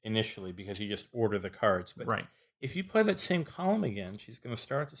you initially because you just order the cards. But if you play that same column again, she's going to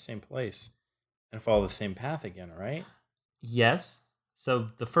start at the same place and follow the same path again, right? Yes. So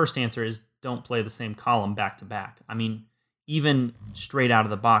the first answer is don't play the same column back to back. I mean, even straight out of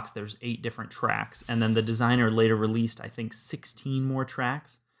the box, there's 8 different tracks. And then the designer later released, I think, 16 more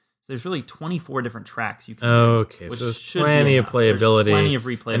tracks. So there's really 24 different tracks you can do. Okay, so there's plenty of playability. There's plenty of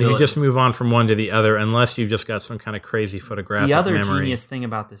replayability. And you just move on from one to the other unless you've just got some kind of crazy photographic memory. The other genius thing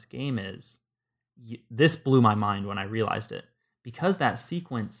about this game is, this blew my mind when I realized it. Because that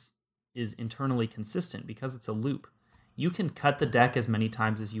sequence is internally consistent, because it's a loop, you can cut the deck as many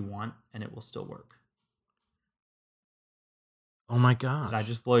times as you want, and it will still work. Oh my gosh. Did I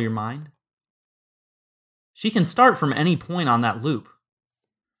just blow your mind? She can start from any point on that loop.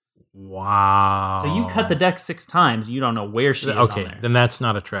 Wow. So you cut the deck 6 times, you don't know where she is on there. Then that's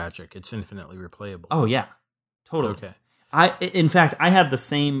not a tragic. It's infinitely replayable. Oh, yeah. Totally. Okay. In fact, I had the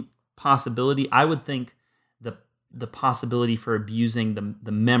same possibility. I would think the possibility for abusing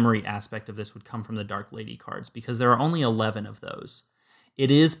the memory aspect of this would come from the Dark Lady cards, because there are only 11 of those. It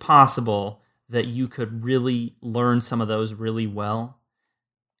is possible that you could really learn some of those really well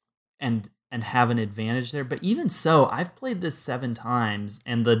and have an advantage there. But even so, I've played this 7 times,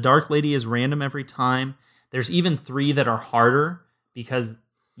 and the Dark Lady is random every time. There's even 3 that are harder, because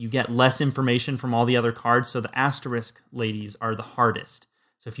you get less information from all the other cards. So the asterisk ladies are the hardest.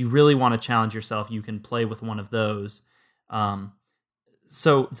 So if you really want to challenge yourself, you can play with one of those.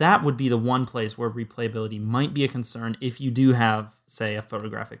 So that would be the one place where replayability might be a concern if you do have, say, a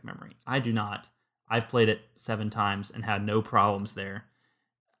photographic memory. I do not. I've played it 7 times and had no problems there.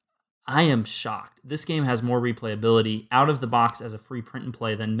 I am shocked. This game has more replayability out of the box as a free print and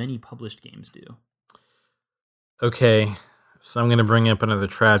play than many published games do. Okay, so I'm going to bring up another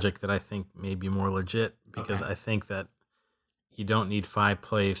tragic that I think may be more legit, because I think that you don't need 5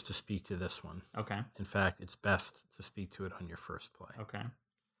 plays to speak to this one. Okay. In fact, it's best to speak to it on your first play. Okay.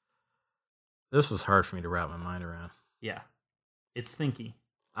 This is hard for me to wrap my mind around. Yeah. It's thinky.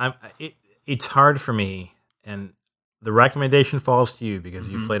 It's hard for me, and the recommendation falls to you because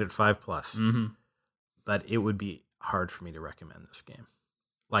you played it 5+. Mm-hmm. But it would be hard for me to recommend this game,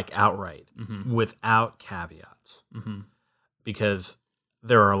 like outright, without caveats. Mm-hmm. Because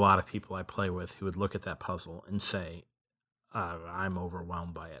there are a lot of people I play with who would look at that puzzle and say, I'm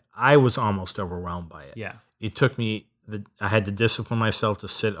overwhelmed by it. I was almost overwhelmed by it. Yeah. It took me, I had to discipline myself to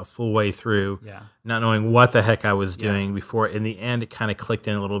sit a full way through, Yeah. not knowing what the heck I was doing before. In the end, it kind of clicked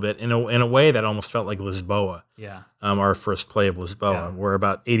in a little bit in a way that almost felt like Lisboa. Yeah. Our first play of Lisboa, where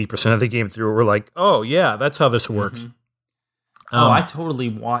about 80% of the game through, we're like, oh, yeah, that's how this works. I totally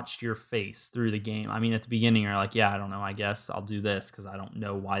watched your face through the game. I mean, at the beginning, you're like, yeah, I don't know. I guess I'll do this because I don't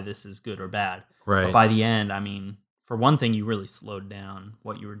know why this is good or bad. Right. But by the end, I mean, for one thing, you really slowed down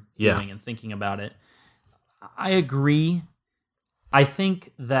what you were doing and thinking about it. I agree. I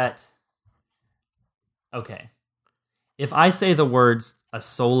think that, okay, if I say the words a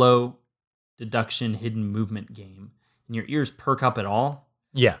solo deduction hidden movement game and your ears perk up at all,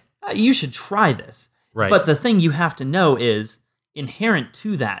 you should try this. Right. But the thing you have to know is inherent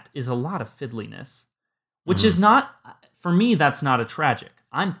to that is a lot of fiddliness, which is not, for me, that's not a tragic.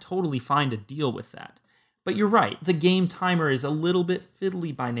 I'm totally fine to deal with that. But you're right. The game timer is a little bit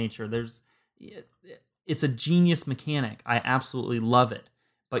fiddly by nature. It's a genius mechanic. I absolutely love it.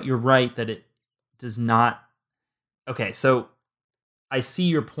 But you're right that it does not. Okay, so I see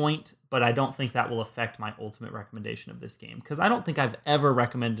your point, but I don't think that will affect my ultimate recommendation of this game. Because I don't think I've ever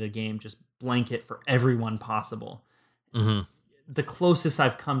recommended a game just blanket for everyone possible. Mm-hmm. The closest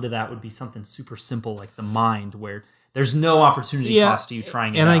I've come to that would be something super simple like The Mind, where there's no opportunity cost to you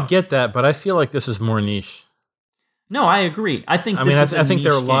trying it out. And I get that, but I feel like this is more niche. No, I agree. I think I think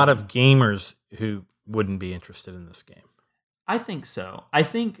there are a lot of gamers who wouldn't be interested in this game. I think so. I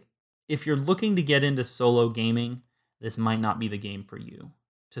think if you're looking to get into solo gaming, this might not be the game for you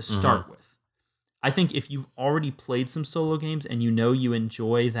to start with. I think if you've already played some solo games and you know you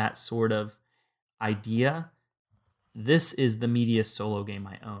enjoy that sort of idea, this is the meatiest solo game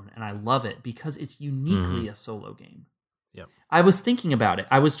I own, and I love it because it's uniquely a solo game. Yep. I was thinking about it.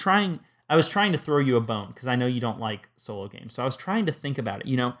 I was trying to throw you a bone because I know you don't like solo games. So I was trying to think about it.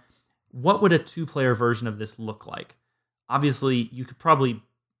 You know, what would a 2-player version of this look like? Obviously, you could probably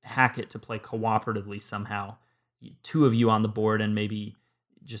hack it to play cooperatively somehow. 2 of you on the board and maybe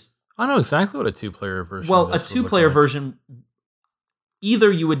just... I know exactly what a 2-player version Well, a 2-player version...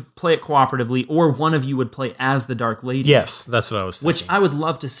 Either you would play it cooperatively or one of you would play as the Dark Lady. Yes, that's what I was thinking. Which I would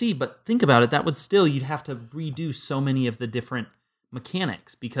love to see, but think about it, that would still, you'd have to redo so many of the different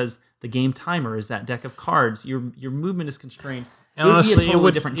mechanics because the game timer is that deck of cards. Your movement is constrained. And honestly, it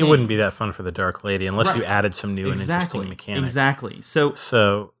wouldn't be that fun for the Dark Lady unless you added some new and interesting mechanics. Exactly.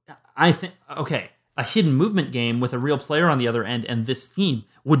 So I think, okay, a hidden movement game with a real player on the other end and this theme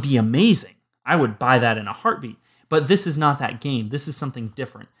would be amazing. I would buy that in a heartbeat. But this is not that game. This is something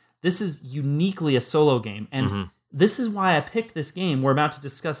different. This is uniquely a solo game. And this is why I picked this game. We're about to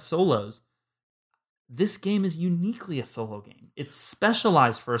discuss solos. This game is uniquely a solo game. It's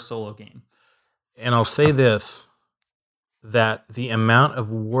specialized for a solo game. And I'll say this, that the amount of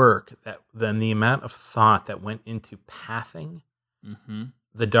work, the amount of thought that went into pathing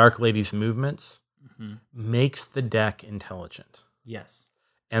the Dark Lady's movements makes the deck intelligent. Yes.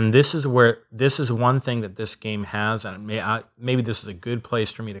 And this is one thing that this game has, and maybe this is a good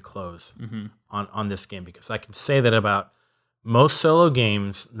place for me to close on this game, because I can say that about most solo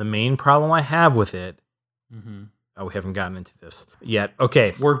games, the main problem I have with it, oh, we haven't gotten into this yet.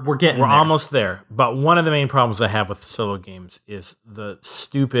 Okay. We're getting there. Almost there. But one of the main problems I have with solo games is the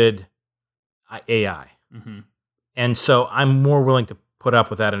stupid AI. And so I'm more willing to put up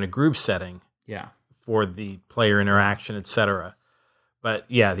with that in a group setting for the player interaction, etc. But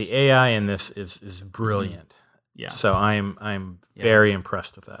yeah, the AI in this is brilliant. Yeah. So I'm very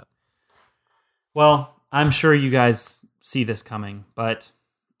impressed with that. Well, I'm sure you guys see this coming, but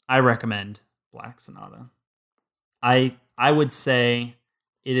I recommend Black Sonata. I would say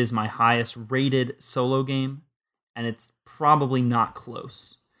it is my highest rated solo game, and it's probably not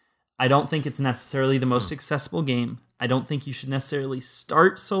close. I don't think it's necessarily the most accessible game. I don't think you should necessarily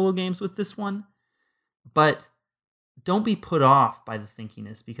start solo games with this one, but don't be put off by the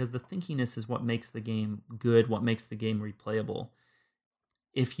thinkiness, because the thinkiness is what makes the game good, what makes the game replayable.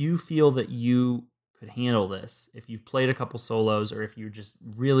 If you feel that you could handle this, if you've played a couple solos, or if you're just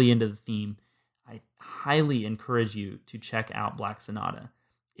really into the theme, I highly encourage you to check out Black Sonata.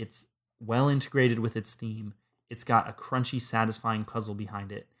 It's well integrated with its theme. It's got a crunchy, satisfying puzzle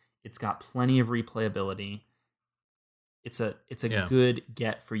behind it. It's got plenty of replayability. It's a good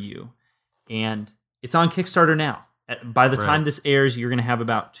get for you. And it's on Kickstarter now. By the time this airs, you're going to have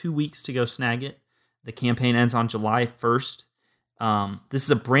about 2 weeks to go snag it. The campaign ends on July 1st. This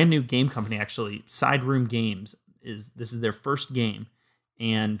is a brand new game company, actually. Side Room Games. This is their first game.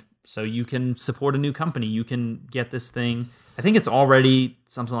 And so you can support a new company. You can get this thing. I think it's already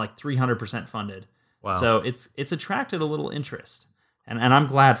something like 300% funded. Wow. So it's attracted a little interest. And I'm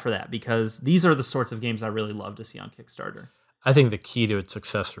glad for that, because these are the sorts of games I really love to see on Kickstarter. I think the key to its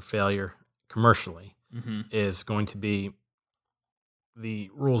success or failure commercially is going to be the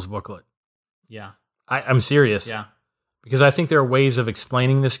rules booklet. Yeah. I'm serious. Yeah. Because I think there are ways of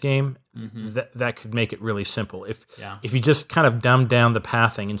explaining this game that could make it really simple. If you just kind of dumb down the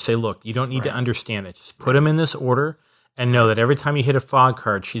pathing and say, look, you don't need to understand it. Just put them in this order and know that every time you hit a fog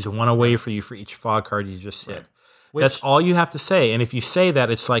card, she's one away for you for each fog card you just hit. That's all you have to say. And if you say that,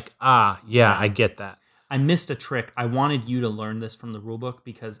 it's like, I get that. I missed a trick. I wanted you to learn this from the rulebook,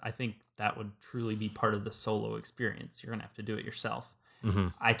 because I think that would truly be part of the solo experience. You're going to have to do it yourself.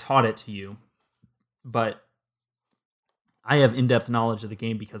 I taught it to you, but I have in-depth knowledge of the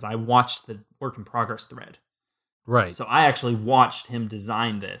game because I watched the work in progress thread. Right. So I actually watched him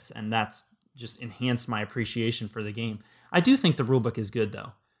design this, and that's just enhanced my appreciation for the game. I do think the rulebook is good,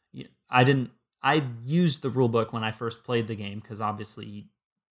 though. I used the rulebook when I first played the game, because obviously he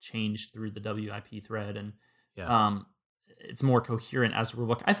changed through the WIP thread, and it's more coherent as a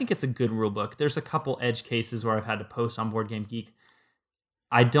rulebook. I think it's a good rulebook. There's a couple edge cases where I've had to post on Board Game Geek.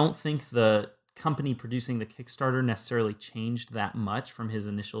 I don't think the company producing the Kickstarter necessarily changed that much from his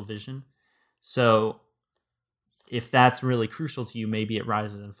initial vision. So if that's really crucial to you, maybe it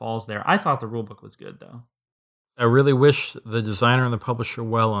rises and falls there. I thought the rulebook was good, though. I really wish the designer and the publisher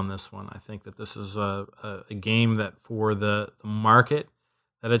well on this one. I think that this is a game that for the market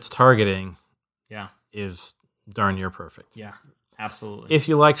that it's targeting is darn near perfect. Yeah, absolutely. If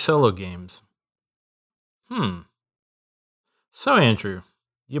you like solo games. So, Andrew,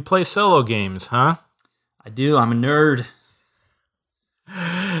 you play solo games, huh? I do. I'm a nerd.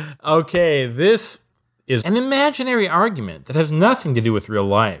 Okay, this is an imaginary argument that has nothing to do with real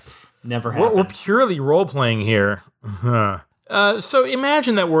life. Never happened. We're purely role-playing here. So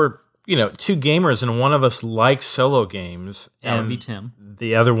imagine that we're, two gamers and one of us likes solo games. That would be Tim.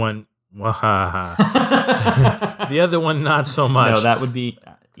 The other one, the other one not so much. No, that would be,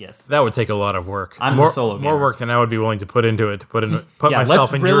 yes. That would take a lot of work. I'm the solo gamer. More work than I would be willing to put into it, put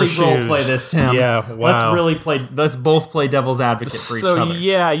myself in your shoes. Let's really role play this, Tim. Yeah, wow. Let's both play devil's advocate for each other. So,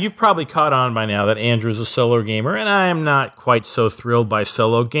 yeah, you've probably caught on by now that Andrew's a solo gamer, and I am not quite so thrilled by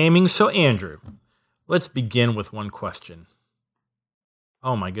solo gaming. So, Andrew, let's begin with one question.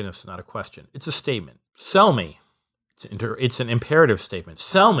 Oh, my goodness, it's not a question. It's a statement. Sell me. It's an imperative statement.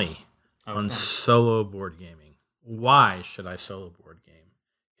 Sell me on solo board gaming. Why should I solo board game?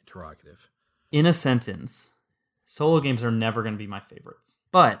 Interrogative. In a sentence, solo games are never going to be my favorites,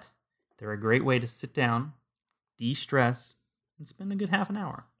 but they're a great way to sit down, de-stress, and spend a good half an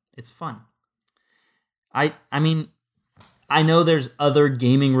hour. It's fun. I mean, I know there's other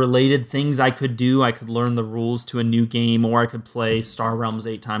gaming-related things I could do. I could learn the rules to a new game, or I could play Star Realms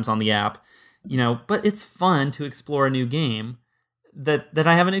 8 times on the app, but it's fun to explore a new game that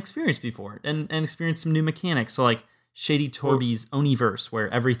I haven't experienced before and experience some new mechanics. So, like, Shady Torby's Oniverse,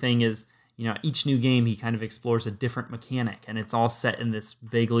 where everything is, each new game he kind of explores a different mechanic, and it's all set in this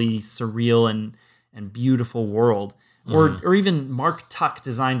vaguely surreal and beautiful world. Or even Mark Tuck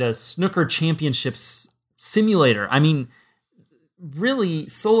designed a snooker championships simulator. I mean, really,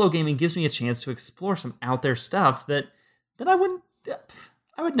 solo gaming gives me a chance to explore some out there stuff that I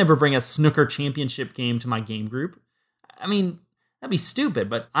would never bring a snooker championship game to my game group. I mean, that'd be stupid,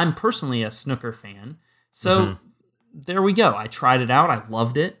 but I'm personally a snooker fan. So there we go. I tried it out. I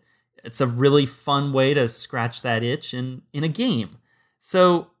loved it. It's a really fun way to scratch that itch in a game.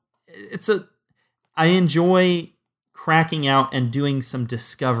 So I enjoy cracking out and doing some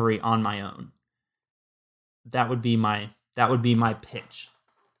discovery on my own. That would be my pitch.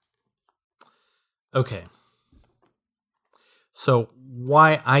 Okay. So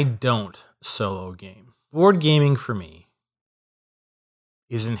why I don't solo game. Board gaming for me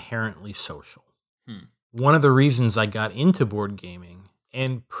is inherently social. One of the reasons I got into board gaming,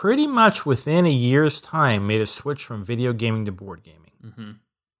 and pretty much within a year's time made a switch from video gaming to board gaming,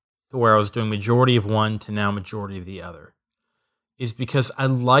 to where I was doing majority of one to now majority of the other, is because I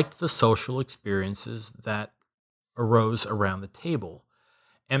liked the social experiences that arose around the table.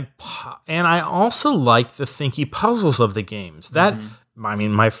 And I also liked the thinky puzzles of the games. That, I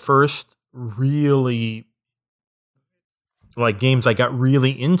mean, my first really, like, games I got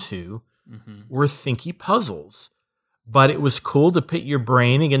really into were thinky puzzles. But it was cool to pit your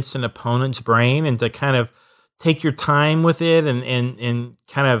brain against an opponent's brain and to kind of take your time with it and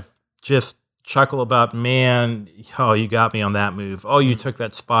kind of just chuckle about, man, oh, you got me on that move. Oh, you took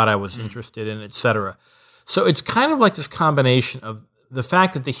that spot I was interested in, etc. So it's kind of like this combination of the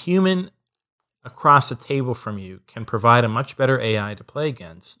fact that the human across the table from you can provide a much better AI to play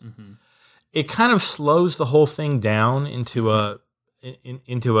against. It kind of slows the whole thing down into I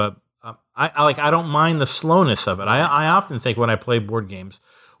don't mind the slowness of it. I often think when I play board games,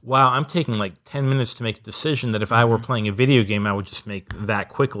 wow, I'm taking like 10 minutes to make a decision that if I were playing a video game, I would just make that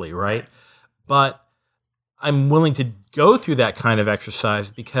quickly, right? But I'm willing to go through that kind of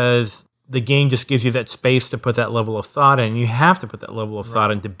exercise because the game just gives you that space to put that level of thought in, and you have to put that level of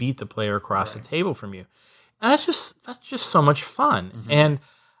thought in to beat the player across the table from you. And that's just so much fun. And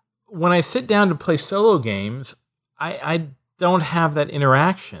when I sit down to play solo games, I don't have that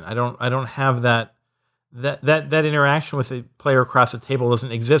interaction. I don't have that interaction with the player across the table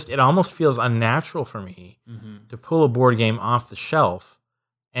doesn't exist. It almost feels unnatural for me to pull a board game off the shelf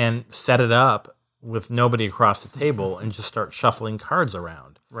and set it up with nobody across the table and just start shuffling cards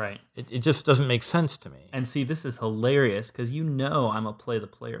around. Right. It just doesn't make sense to me. And see, this is hilarious because I'm a play the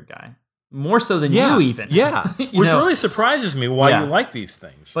player guy. More so than you even. Yeah. Which really surprises me why you like these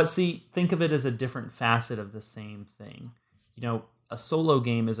things. But see, think of it as a different facet of the same thing. A solo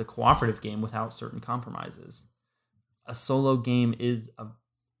game is a cooperative game without certain compromises. A solo game is a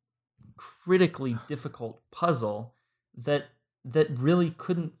critically difficult puzzle that really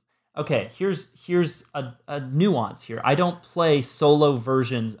couldn't. Okay, here's a nuance here. I don't play solo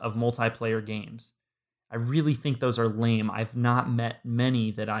versions of multiplayer games. I really think those are lame. I've not met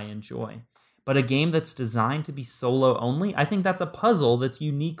many that I enjoy. But a game that's designed to be solo only, I think that's a puzzle that's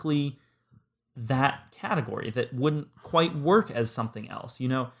uniquely that category that wouldn't quite work as something else.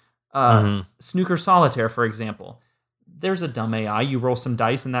 Snooker Solitaire, for example. There's a dumb AI. You roll some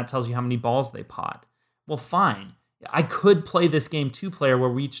dice and that tells you how many balls they pot. Well, fine. I could play this game 2-player where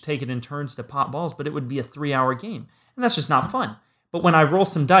we each take it in turns to pot balls, but it would be a 3-hour game. And that's just not fun. But when I roll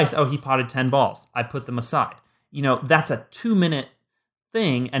some dice, he potted 10 balls. I put them aside. That's a 2-minute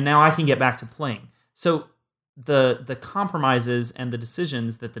thing, and now I can get back to playing. So the compromises and the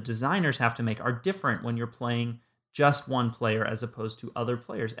decisions that the designers have to make are different when you're playing just one player as opposed to other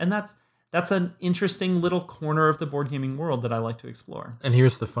players. And that's an interesting little corner of the board gaming world that I like to explore. And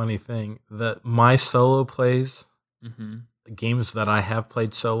here's the funny thing, that my solo plays, the games that I have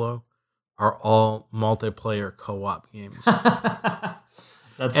played solo, are all multiplayer co-op games.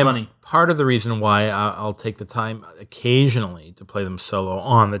 That's funny. Part of the reason why I'll take the time occasionally to play them solo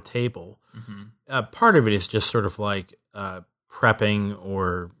on the table, part of it is just sort of like prepping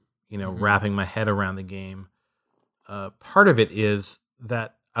or wrapping my head around the game. Part of it is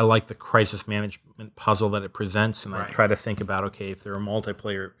that I like the crisis management puzzle that it presents, and I try to think about, okay, if there are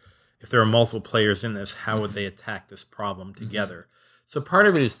multiple players in this, how would they attack this problem together? So part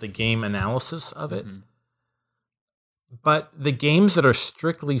of it is the game analysis of it. But the games that are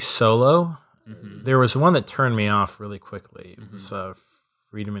strictly solo, there was one that turned me off really quickly. It was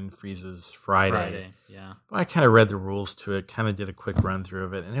Friedemann Friese's Friday. Yeah. I kind of read the rules to it, kind of did a quick run through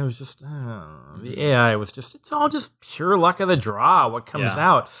of it, and it was just, the AI was just, it's all just pure luck of the draw, what comes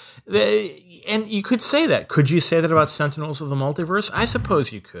out. And you could say that. Could you say that about Sentinels of the Multiverse? I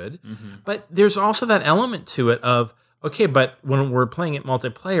suppose you could. But there's also that element to it of, okay, but when we're playing it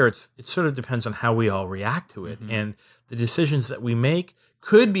multiplayer, it sort of depends on how we all react to it. And the decisions that we make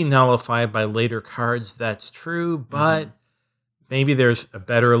could be nullified by later cards. That's true, but maybe there's a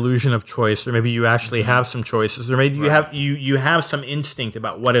better illusion of choice, or maybe you actually have some choices, or maybe you have some instinct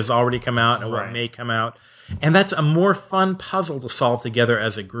about what has already come out and what may come out. And that's a more fun puzzle to solve together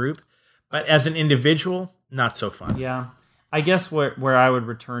as a group. But as an individual, not so fun. Yeah. I guess where I would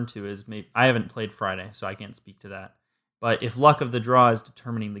return to is maybe I haven't played Friday, so I can't speak to that. But if luck of the draw is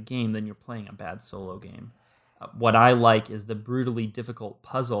determining the game, then you're playing a bad solo game. What I like is the brutally difficult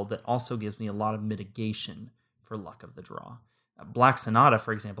puzzle that also gives me a lot of mitigation for luck of the draw. Black Sonata,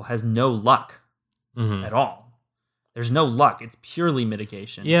 for example, has no luck at all. There's no luck. It's purely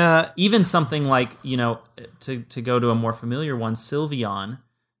mitigation. Yeah. Even something like, to go to a more familiar one, Sylveon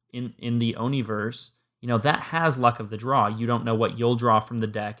in the Oniverse, that has luck of the draw. You don't know what you'll draw from the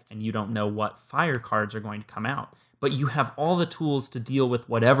deck, and you don't know what fire cards are going to come out. But you have all the tools to deal with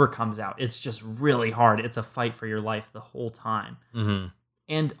whatever comes out. It's just really hard. It's a fight for your life the whole time. Mm-hmm.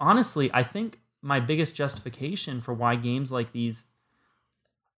 And honestly, I think my biggest justification for why games like these,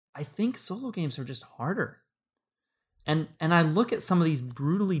 I think solo games are just harder. And I look at some of these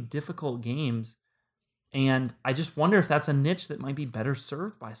brutally difficult games, and I just wonder if that's a niche that might be better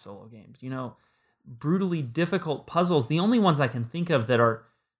served by solo games. Brutally difficult puzzles. The only ones I can think of that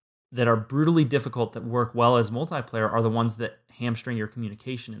are brutally difficult that work well as multiplayer are the ones that hamstring your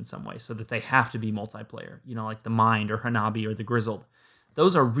communication in some way, so that they have to be multiplayer. Like the Mind or Hanabi or the Grizzled.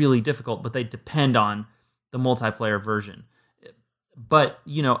 Those are really difficult, but they depend on the multiplayer version. But,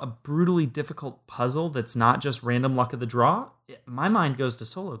 a brutally difficult puzzle that's not just random luck of the draw, my mind goes to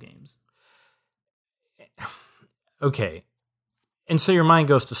solo games. Okay. And so your mind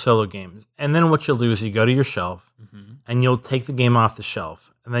goes to solo games. And then what you'll do is you go to your shelf, and you'll take the game off the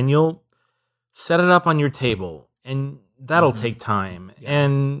shelf. And then you'll set it up on your table. And that'll take time. Yeah.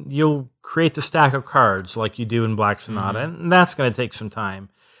 And you'll create the stack of cards like you do in Black Sonata. And that's going to take some time.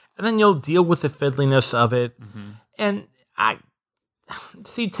 And then you'll deal with the fiddliness of it. And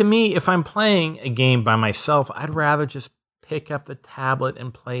see, to me, if I'm playing a game by myself, I'd rather just pick up the tablet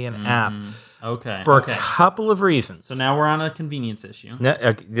and play an app. Okay. For a couple of reasons. So now we're on a convenience issue.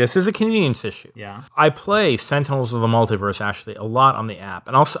 This is a convenience issue. Yeah. I play Sentinels of the Multiverse actually a lot on the app.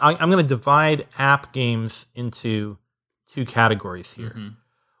 And also, I'm going to divide app games into two categories here.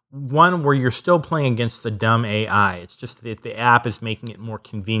 One where you're still playing against the dumb AI. It's just that the app is making it more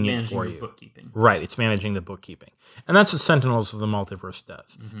convenient for you. Bookkeeping. Right, it's managing the bookkeeping. And that's what Sentinels of the Multiverse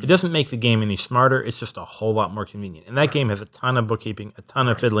does. It doesn't make the game any smarter, it's just a whole lot more convenient. And that game has a ton of bookkeeping, a ton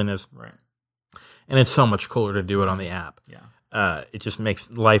of fiddliness. Right. And it's so much cooler to do it on the app. Yeah. It just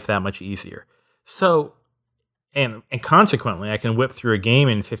makes life that much easier. So, and consequently, I can whip through a game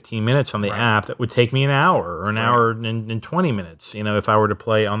in 15 minutes on the app that would take me an hour or an hour and 20 minutes, if I were to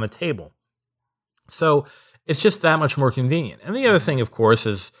play on the table. So it's just that much more convenient. And the other thing, of course,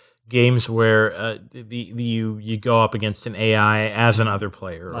 is games where you go up against an AI as another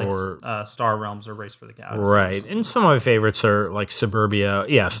player, like, or Star Realms or Race for the Galaxy. Right. And some of my favorites are like Suburbia.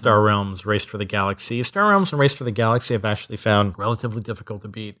 Yeah, Star Realms, Race for the Galaxy. Star Realms and Race for the Galaxy I've actually found relatively difficult to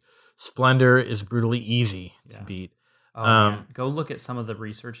beat. Splendor is brutally easy to beat. Man. Go look at some of the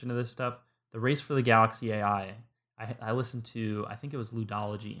research into this stuff. The Race for the Galaxy AI, I listened to, I think it was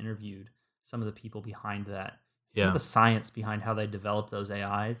Ludology interviewed some of the people behind that. Some of the science behind how they developed those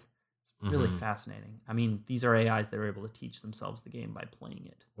AIs. It's really fascinating. I mean, these are AIs that are able to teach themselves the game by playing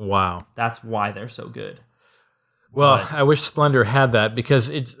it. Wow. That's why they're so good. Well, I wish Splendor had that, because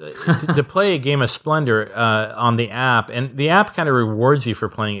it's to play a game of Splendor on the app, and the app kind of rewards you for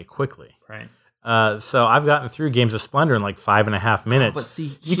playing it quickly. Right. So I've gotten through games of Splendor in like 5.5 minutes. But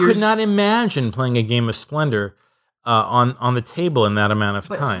see, you could not imagine playing a game of Splendor on the table in that amount of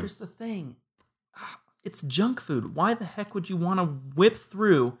time. But here's the thing. It's junk food. Why the heck would you want to whip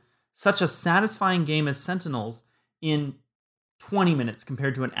through such a satisfying game as Sentinels in 20 minutes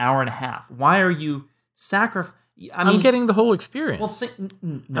compared to an hour and a half? Why are you sacrificing? I'm getting the whole experience. Well,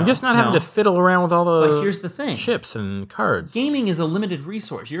 I'm just not having to fiddle around with all the But here's the thing. Chips and cards. Gaming is a limited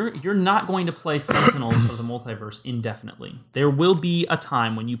resource. You're not going to play Sentinels of the Multiverse indefinitely. There will be a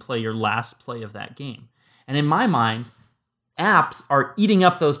time when you play your last play of that game. And in my mind, apps are eating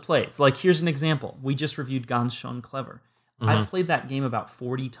up those plays. Like, here's an example. We just reviewed Ganz Schön Clever. I've played that game about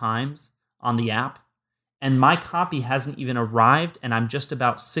 40 times on the app, and my copy hasn't even arrived, and I'm just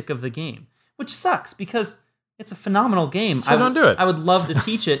about sick of the game, which sucks because it's a phenomenal game. So don't do it. I would love to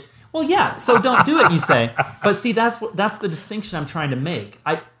teach it. Well, yeah, so don't do it, you say. But see, that's the distinction I'm trying to make.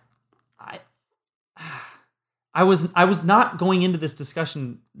 I was not going into this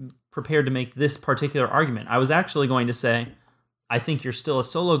discussion prepared to make this particular argument. I was actually going to say, I think you're still a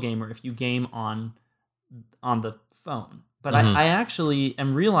solo gamer if you game on the phone. But I actually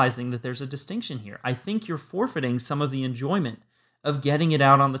am realizing that there's a distinction here. I think you're forfeiting some of the enjoyment of getting it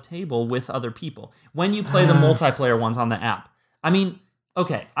out on the table with other people when you play the multiplayer ones on the app. I mean,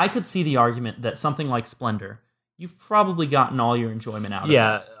 okay, I could see the argument that something like Splendor, you've probably gotten all your enjoyment out of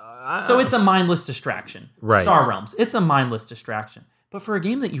it. So it's a mindless distraction. Right. Star Realms, it's a mindless distraction. But for a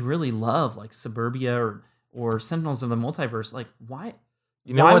game that you really love, like Suburbia or Sentinels of the Multiverse, like why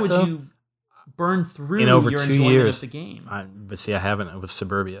would you burn through in over your 2 enjoyment years. of the game. But see, I haven't with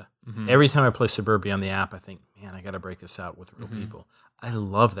Suburbia. Mm-hmm. Every time I play Suburbia on the app, I think, man, I got to break this out with real people. I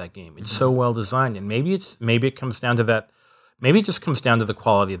love that game. It's so well designed, and maybe it comes down to that. Maybe it just comes down to the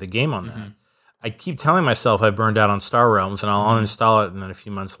quality of the game on that. I keep telling myself I burned out on Star Realms, and I'll uninstall it, and then a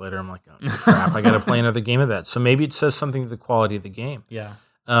few months later, I'm like, oh, crap, I got to play another game of that. So maybe it says something to the quality of the game. Yeah.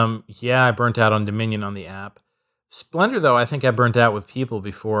 I burnt out on Dominion on the app. Splendor, though, I think I burnt out with people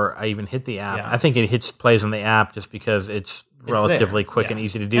before I even hit the app. Yeah. I think it plays on the app just because it's relatively quick and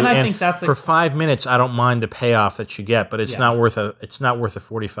easy to do. And I think that's for 5 minutes, I don't mind the payoff that you get, but it's Yeah. not worth a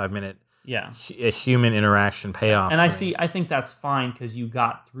 45-minute a human interaction payoff. And I think that's fine because you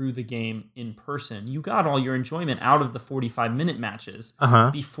got through the game in person. You got all your enjoyment out of the 45-minute matches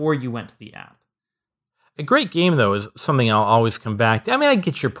before you went to the app. A great game, though, is something I'll always come back to. I mean, I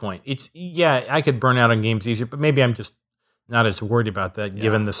get your point. I could burn out on games easier, but maybe I'm just not as worried about that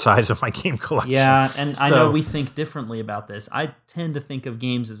given the size of my game collection. Yeah, and I know we think differently about this. I tend to think of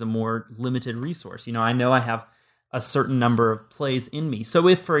games as a more limited resource. I know I have a certain number of plays in me. So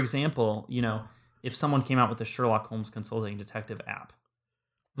if, for example, if someone came out with a Sherlock Holmes Consulting Detective app,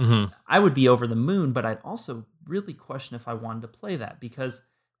 I would be over the moon, but I'd also really question if I wanted to play that because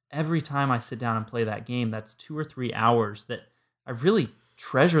every time I sit down and play that game, that's 2 or 3 hours that I really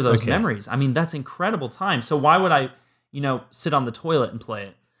treasure those memories. I mean, that's incredible time. So why would I, sit on the toilet and play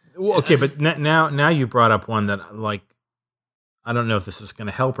it? Well, okay, but now you brought up one that, like, I don't know if this is going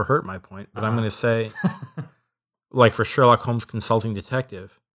to help or hurt my point, but I'm going to say, like for Sherlock Holmes Consulting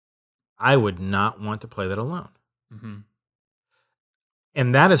Detective, I would not want to play that alone. Mm-hmm.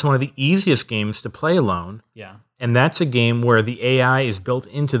 And that is one of the easiest games to play alone. Yeah. And that's a game where the AI is built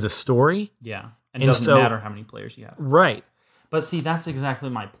into the story. Yeah. And it doesn't matter how many players you have. Right. But see, that's exactly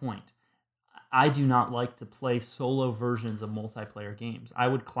my point. I do not like to play solo versions of multiplayer games. I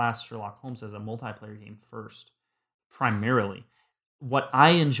would class Sherlock Holmes as a multiplayer game first, primarily. What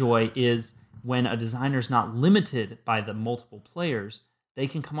I enjoy is when a designer's not limited by the multiple players, they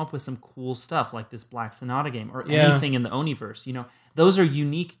can come up with some cool stuff like this Black Sonata game or anything in the Oniverse. Those are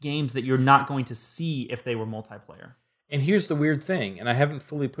unique games that you're not going to see if they were multiplayer. And here's the weird thing, and I haven't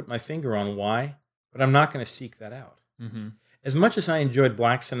fully put my finger on why, but I'm not going to seek that out. Mm-hmm. As much as I enjoyed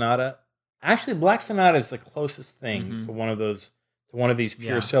Black Sonata, actually Black Sonata is the closest thing to one of these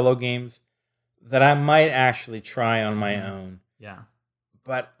pure solo games that I might actually try on my own. Yeah.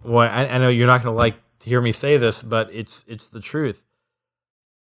 But I know you're not going to like to hear me say this, but it's the truth.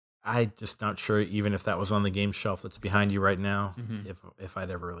 I just not sure even if that was on the game shelf that's behind you right now, if I'd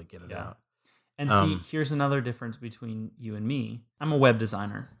ever really get it out. And see, here's another difference between you and me. I'm a web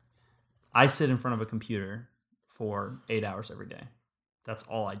designer. I sit in front of a computer for 8 hours every day. That's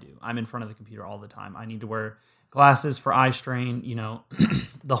all I do. I'm in front of the computer all the time. I need to wear glasses for eye strain,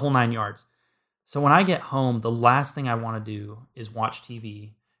 the whole 9 yards. So when I get home, the last thing I want to do is watch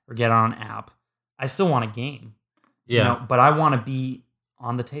TV or get on an app. I still want a game, but I want to be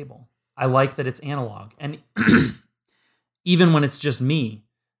on the table. I like that it's analog. And even when it's just me,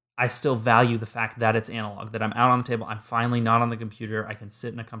 I still value the fact that it's analog, that I'm out on the table. I'm finally not on the computer. I can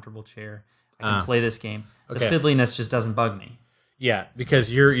sit in a comfortable chair. I can play this game. The fiddliness just doesn't bug me. Yeah,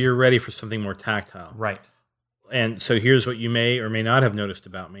 because you're ready for something more tactile. Right. And so here's what you may or may not have noticed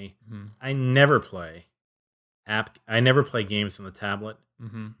about me. Mm-hmm. I never play games on the tablet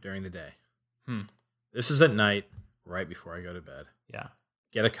during the day. This is at night, right before I go to bed. Yeah.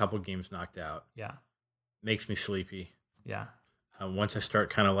 Get a couple games knocked out. Yeah. Makes me sleepy. Yeah. Once I start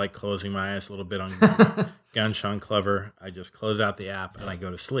kind of like closing my eyes a little bit on Gunshot Clever, I just close out the app and I go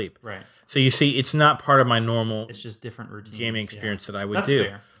to sleep. Right. So you see, it's not part of my normal it's just different routines, gaming experience that I would That's do.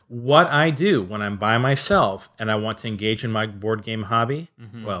 Fair. What I do when I'm by myself and I want to engage in my board game hobby,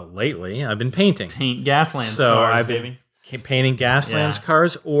 well, lately I've been painting. Paint Gaslands so cars, I've been painting Gaslands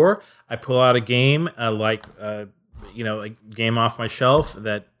cars, or I pull out a game a game off my shelf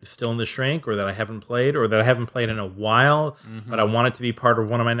that is still in the shrink or that I haven't played or that I haven't played in a while, but I want it to be part of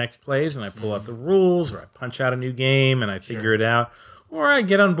one of my next plays, and I pull out the rules or I punch out a new game and I figure it out. Or I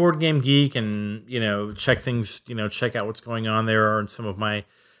get on Board Game Geek and, check things, check out what's going on there or some of my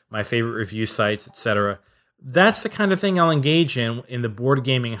favorite review sites, etc. That's the kind of thing I'll engage in the board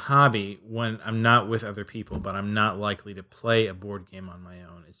gaming hobby when I'm not with other people, but I'm not likely to play a board game on my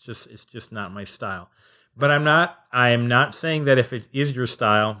own. It's just not my style. But I am not saying that if it is your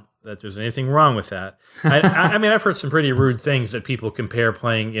style, that there's anything wrong with that. I mean, I've heard some pretty rude things that people compare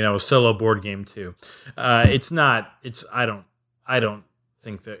playing, a solo board game to. I don't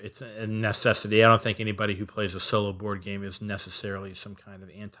think that it's a necessity. I don't think anybody who plays a solo board game is necessarily some kind of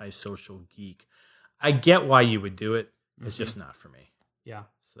antisocial geek. I get why you would do it. It's just not for me. Yeah.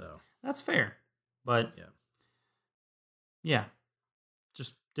 So that's fair. But yeah,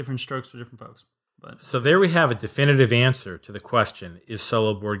 just different strokes for different folks. But so there we have a definitive answer to the question: is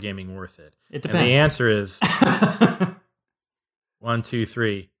solo board gaming worth it? It depends. And the answer is 1, 2,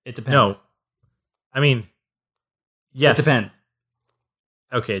 3. It depends. No, I mean, yes, it depends.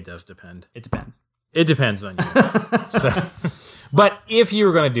 Okay, it does depend. It depends. It depends on you. But if you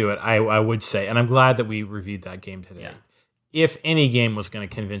were going to do it, I would say, and I'm glad that we reviewed that game today. Yeah. If any game was going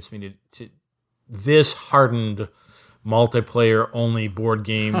to convince me to this hardened multiplayer only board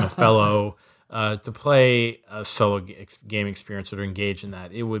game fellow to play a solo game experience or to engage in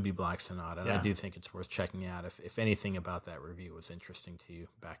that, it would be Black Sonata. And I do think it's worth checking out if anything about that review was interesting to you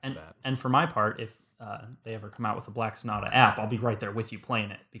back to that. And for my part, if they ever come out with a Black Sonata app, I'll be right there with you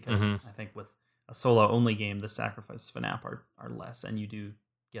playing it, because I think with a solo only game, the sacrifices of an app are less, and you do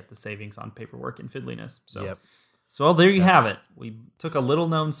get the savings on paperwork and fiddliness. So, well, there you have it. We took a little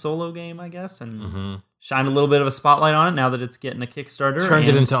known solo game, I guess, and shined a little bit of a spotlight on it now that it's getting a Kickstarter. Turned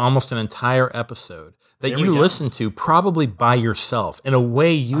it into almost an entire episode that you listened to probably by yourself. In a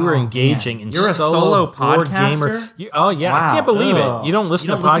way, you were engaging in You're solo a solo board podcaster? gamer. Wow. I can't believe it. You don't listen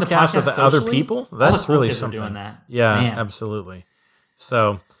to podcasts with other people? That's really something. Doing that. Yeah, Man. absolutely.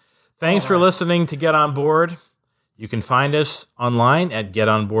 So, thanks for listening to Get On Board. You can find us online at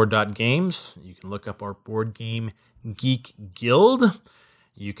getonboard.games. You can look up our Board Game Geek Guild.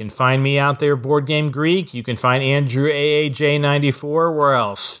 You can find me out there, Board Game Greek. You can find Andrew AAJ94. Where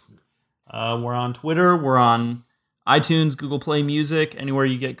else? We're on Twitter. We're on iTunes, Google Play Music, anywhere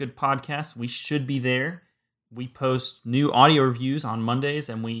you get good podcasts. We should be there. We post new audio reviews on Mondays,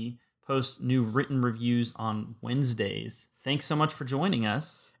 and we post new written reviews on Wednesdays. Thanks so much for joining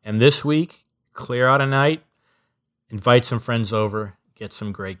us. And this week, clear out a night, invite some friends over, get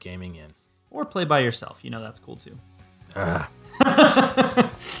some great gaming in. Or play by yourself. That's cool too.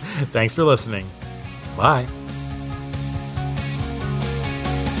 Thanks for listening. Bye.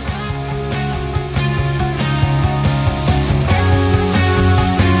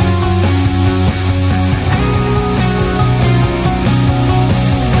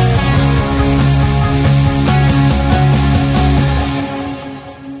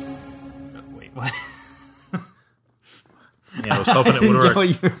 Wait, what? I was hoping it would work.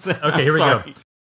 Okay, here we go.